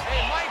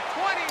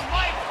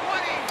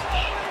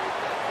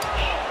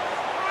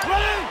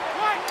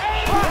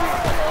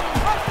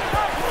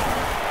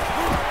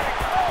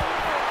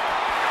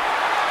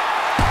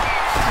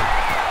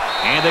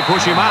 And they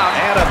push him out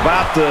at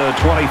about the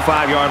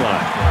 25-yard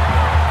line.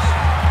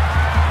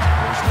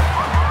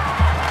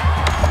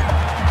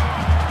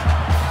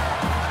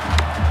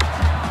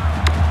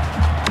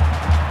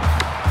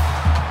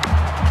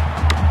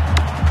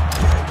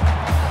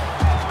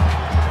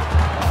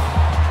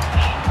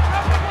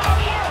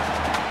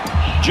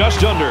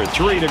 Just under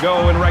 3 to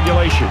go in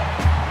regulation.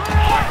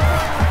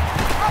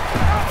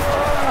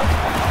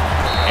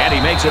 And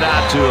he makes it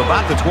out to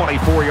about the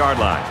 24-yard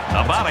line.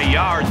 About a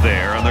yard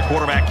there on the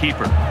quarterback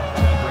keeper.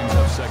 That brings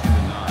up 2nd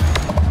and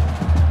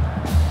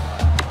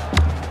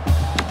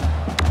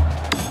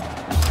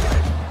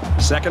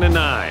 9. 2nd and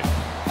 9.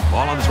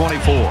 Ball on the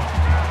 24.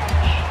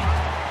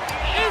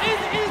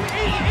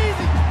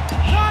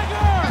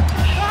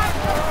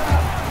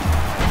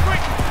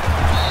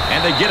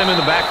 And they get him in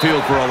the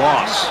backfield for a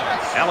loss.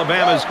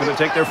 Alabama's going to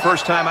take their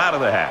first time out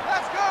of the half.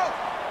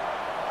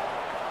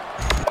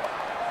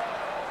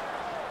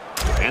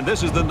 And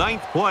this is the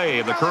 9th play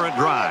of the current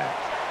drive.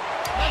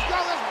 Let's go,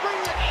 let's bring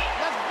it,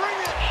 let's bring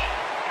it.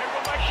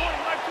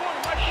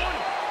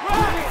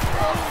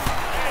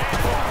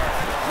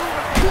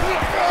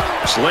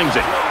 Slings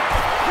it.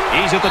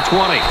 He's at the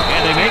 20,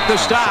 and they make the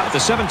stop at the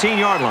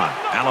 17-yard line.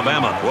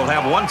 Alabama will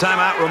have 1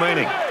 timeout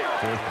remaining.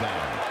 4th down.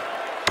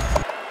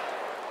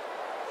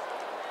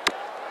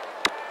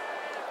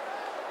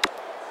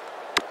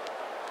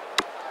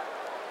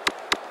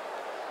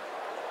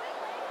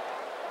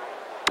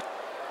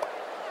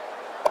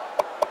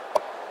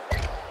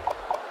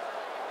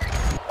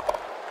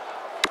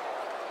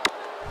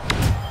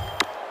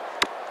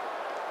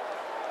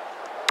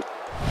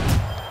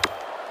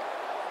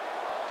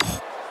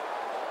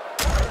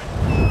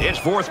 It's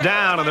 4th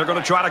down, and they're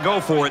going to try to go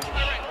for it. And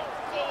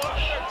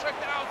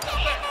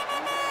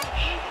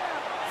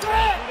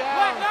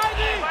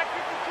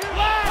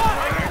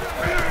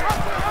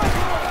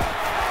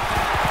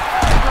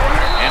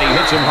he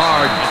hits him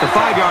hard at the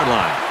 5-yard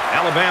line.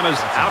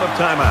 Alabama's out of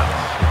timeout.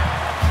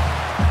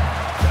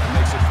 That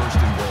makes it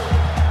 1st and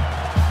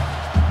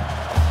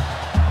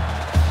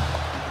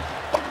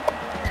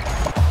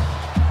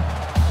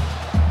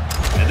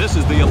goal. And this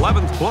is the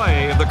 11th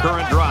play of the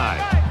current drive.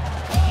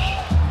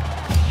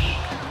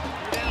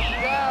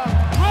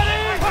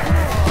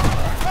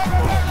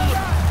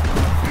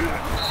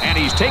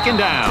 he's taken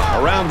down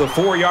around the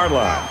 4-yard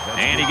line.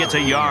 And he gets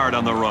a yard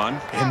on the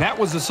run. And that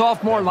was the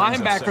sophomore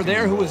linebacker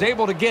there who was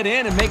able to get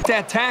in and make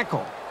that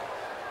tackle.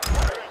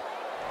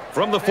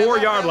 From the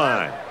 4-yard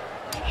line,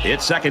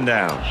 it's second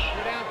down.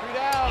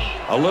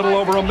 A little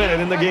over a minute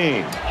in the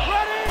game.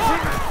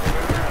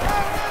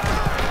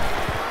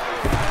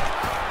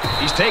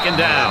 He's taken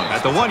down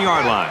at the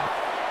 1-yard line.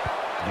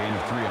 Gain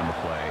of 3 on the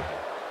play.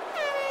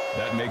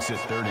 That makes it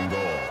 3rd and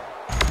goal.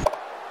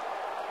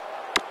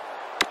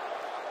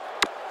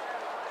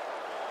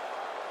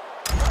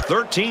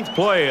 Thirteenth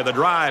play of the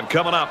drive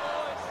coming up.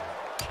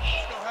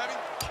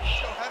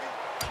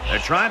 They're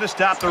trying to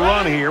stop the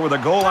run here with a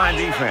goal line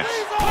defense.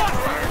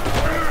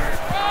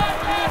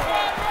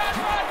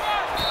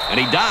 And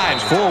he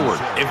dives forward.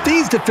 If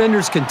these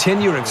defenders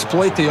continue to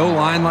exploit the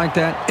O-line like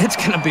that, it's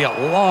going to be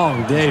a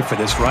long day for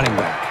this running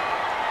back.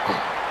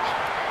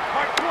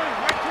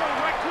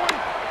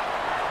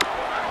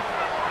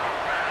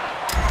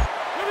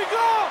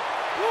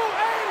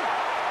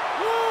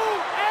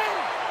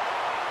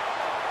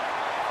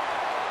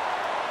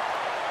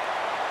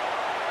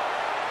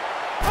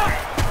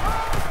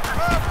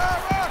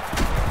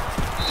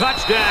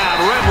 Touchdown,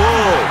 Red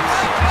Wolves.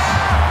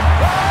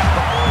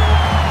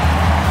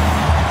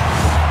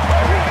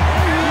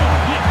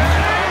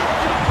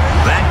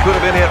 That could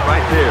have been it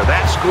right there.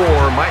 That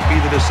score might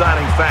be the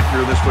deciding factor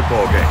of this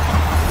football game.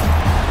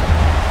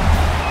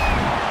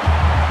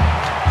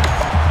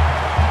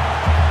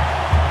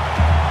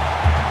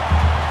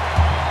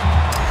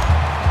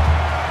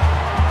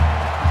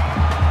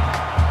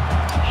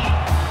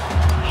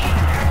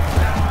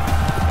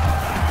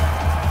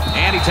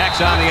 And he tacks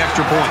on the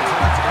extra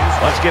point.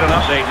 Let's get an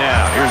update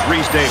now. Here's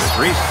Reese Davis.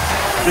 Reese?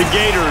 The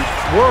Gators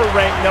were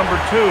ranked number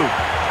 2.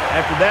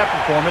 After that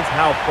performance,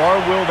 how far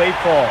will they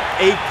fall?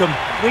 A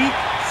complete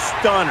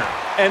stunner.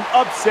 An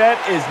upset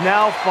is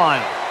now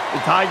final. The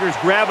Tigers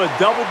grab a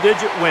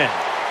double-digit win.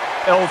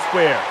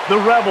 Elsewhere,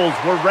 the Rebels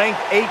were ranked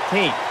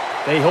 18th.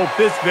 They hope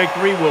this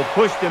victory will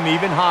push them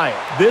even higher.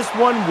 This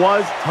one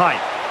was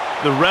tight.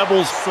 The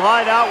Rebels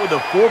slide out with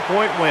a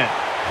 4-point win.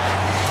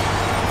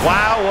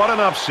 Wow, what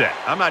an upset.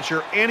 I'm not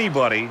sure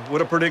anybody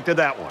would have predicted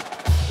that one.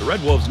 The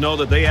Red Wolves know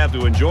that they have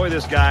to enjoy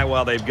this guy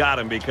while they've got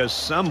him because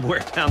somewhere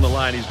down the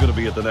line he's going to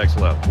be at the next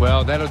level.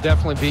 Well, that'll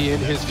definitely be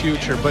in his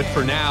future, but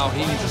for now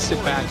he needs to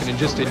sit back and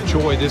just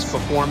enjoy this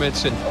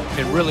performance and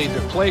really the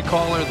play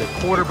caller, the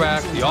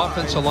quarterback, the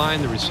offensive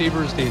line, the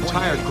receivers, the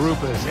entire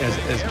group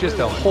as just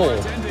a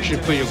whole should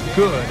feel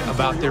good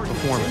about their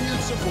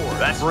performance.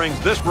 That brings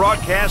this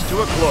broadcast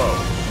to a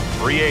close.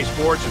 For EA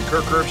Sports and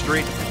Kirk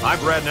Herbstreit, I'm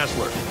Brad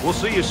Nessler. We'll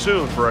see you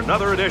soon for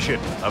another edition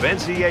of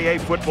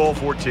NCAA Football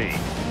 14.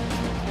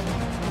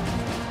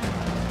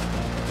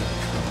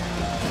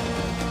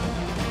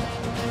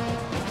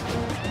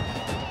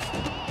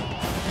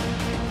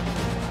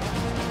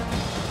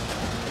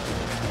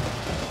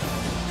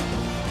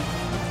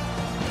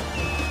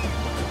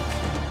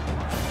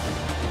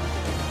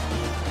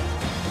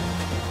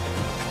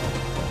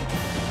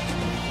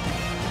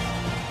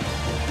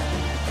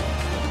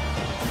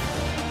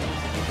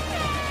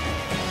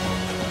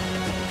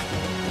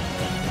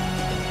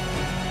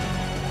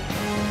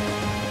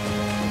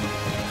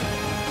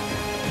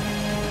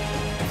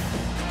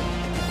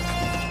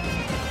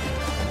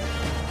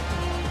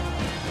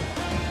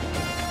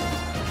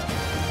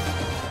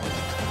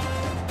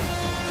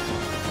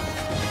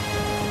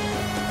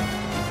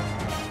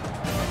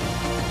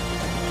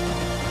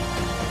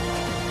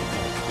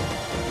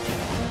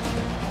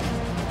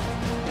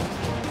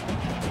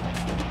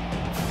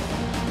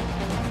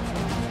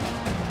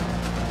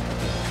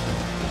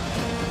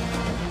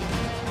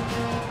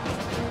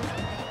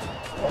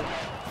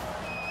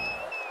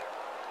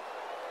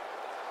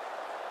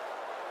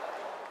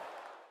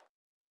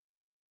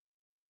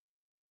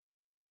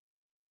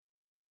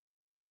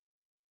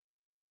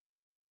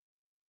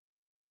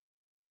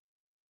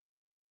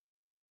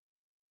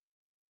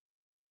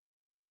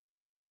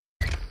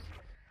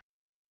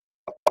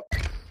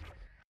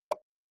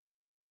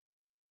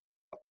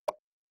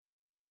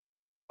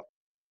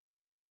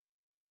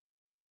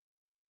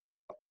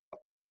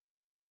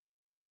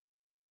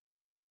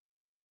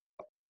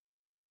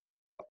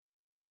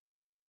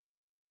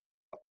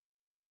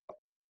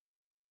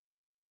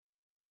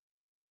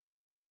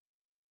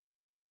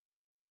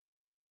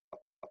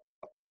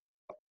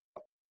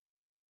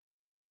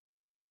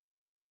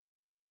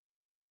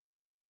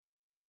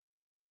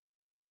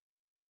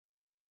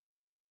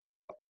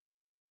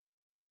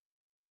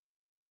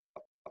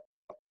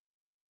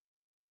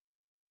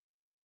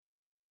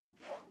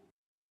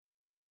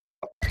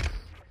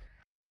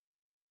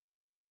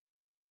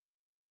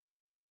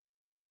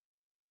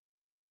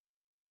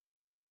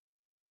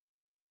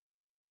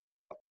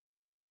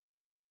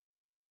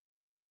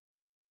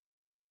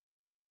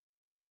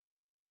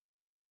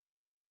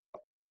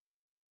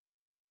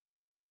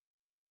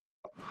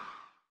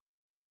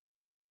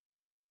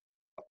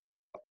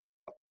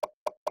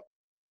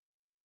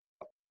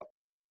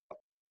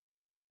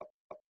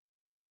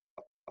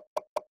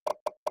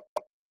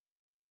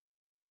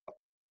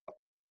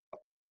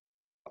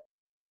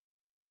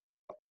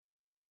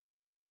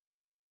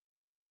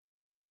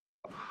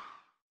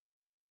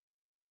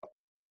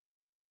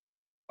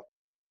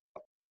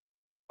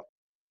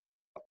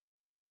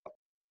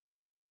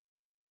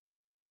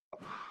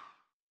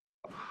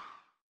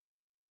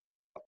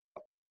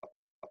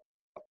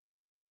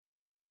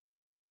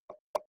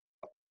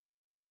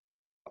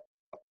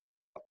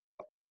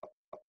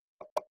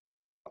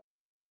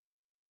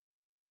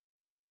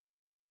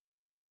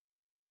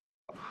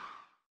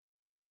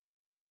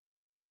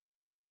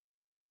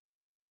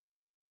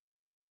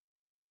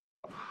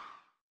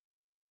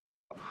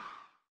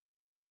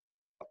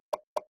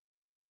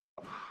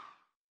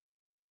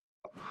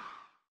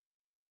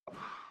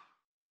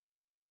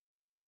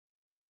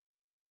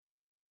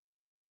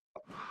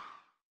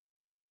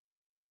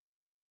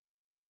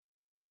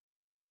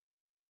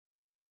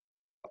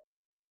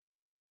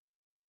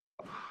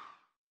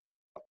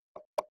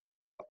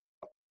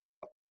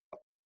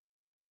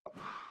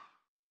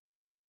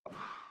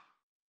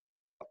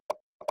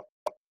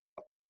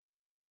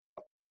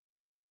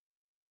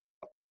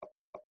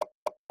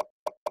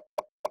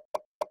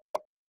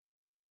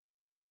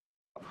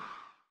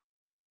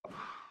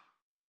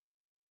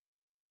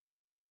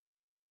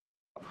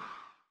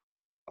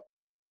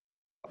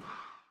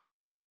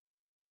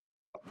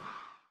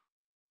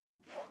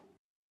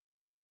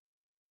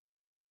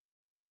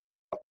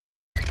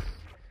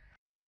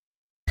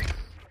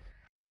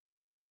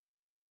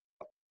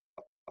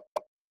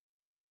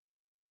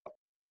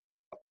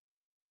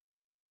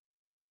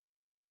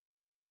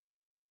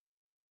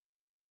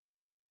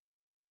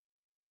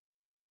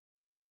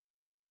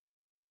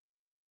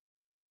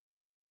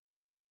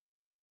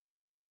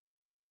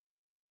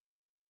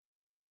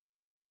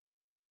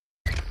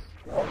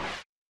 What?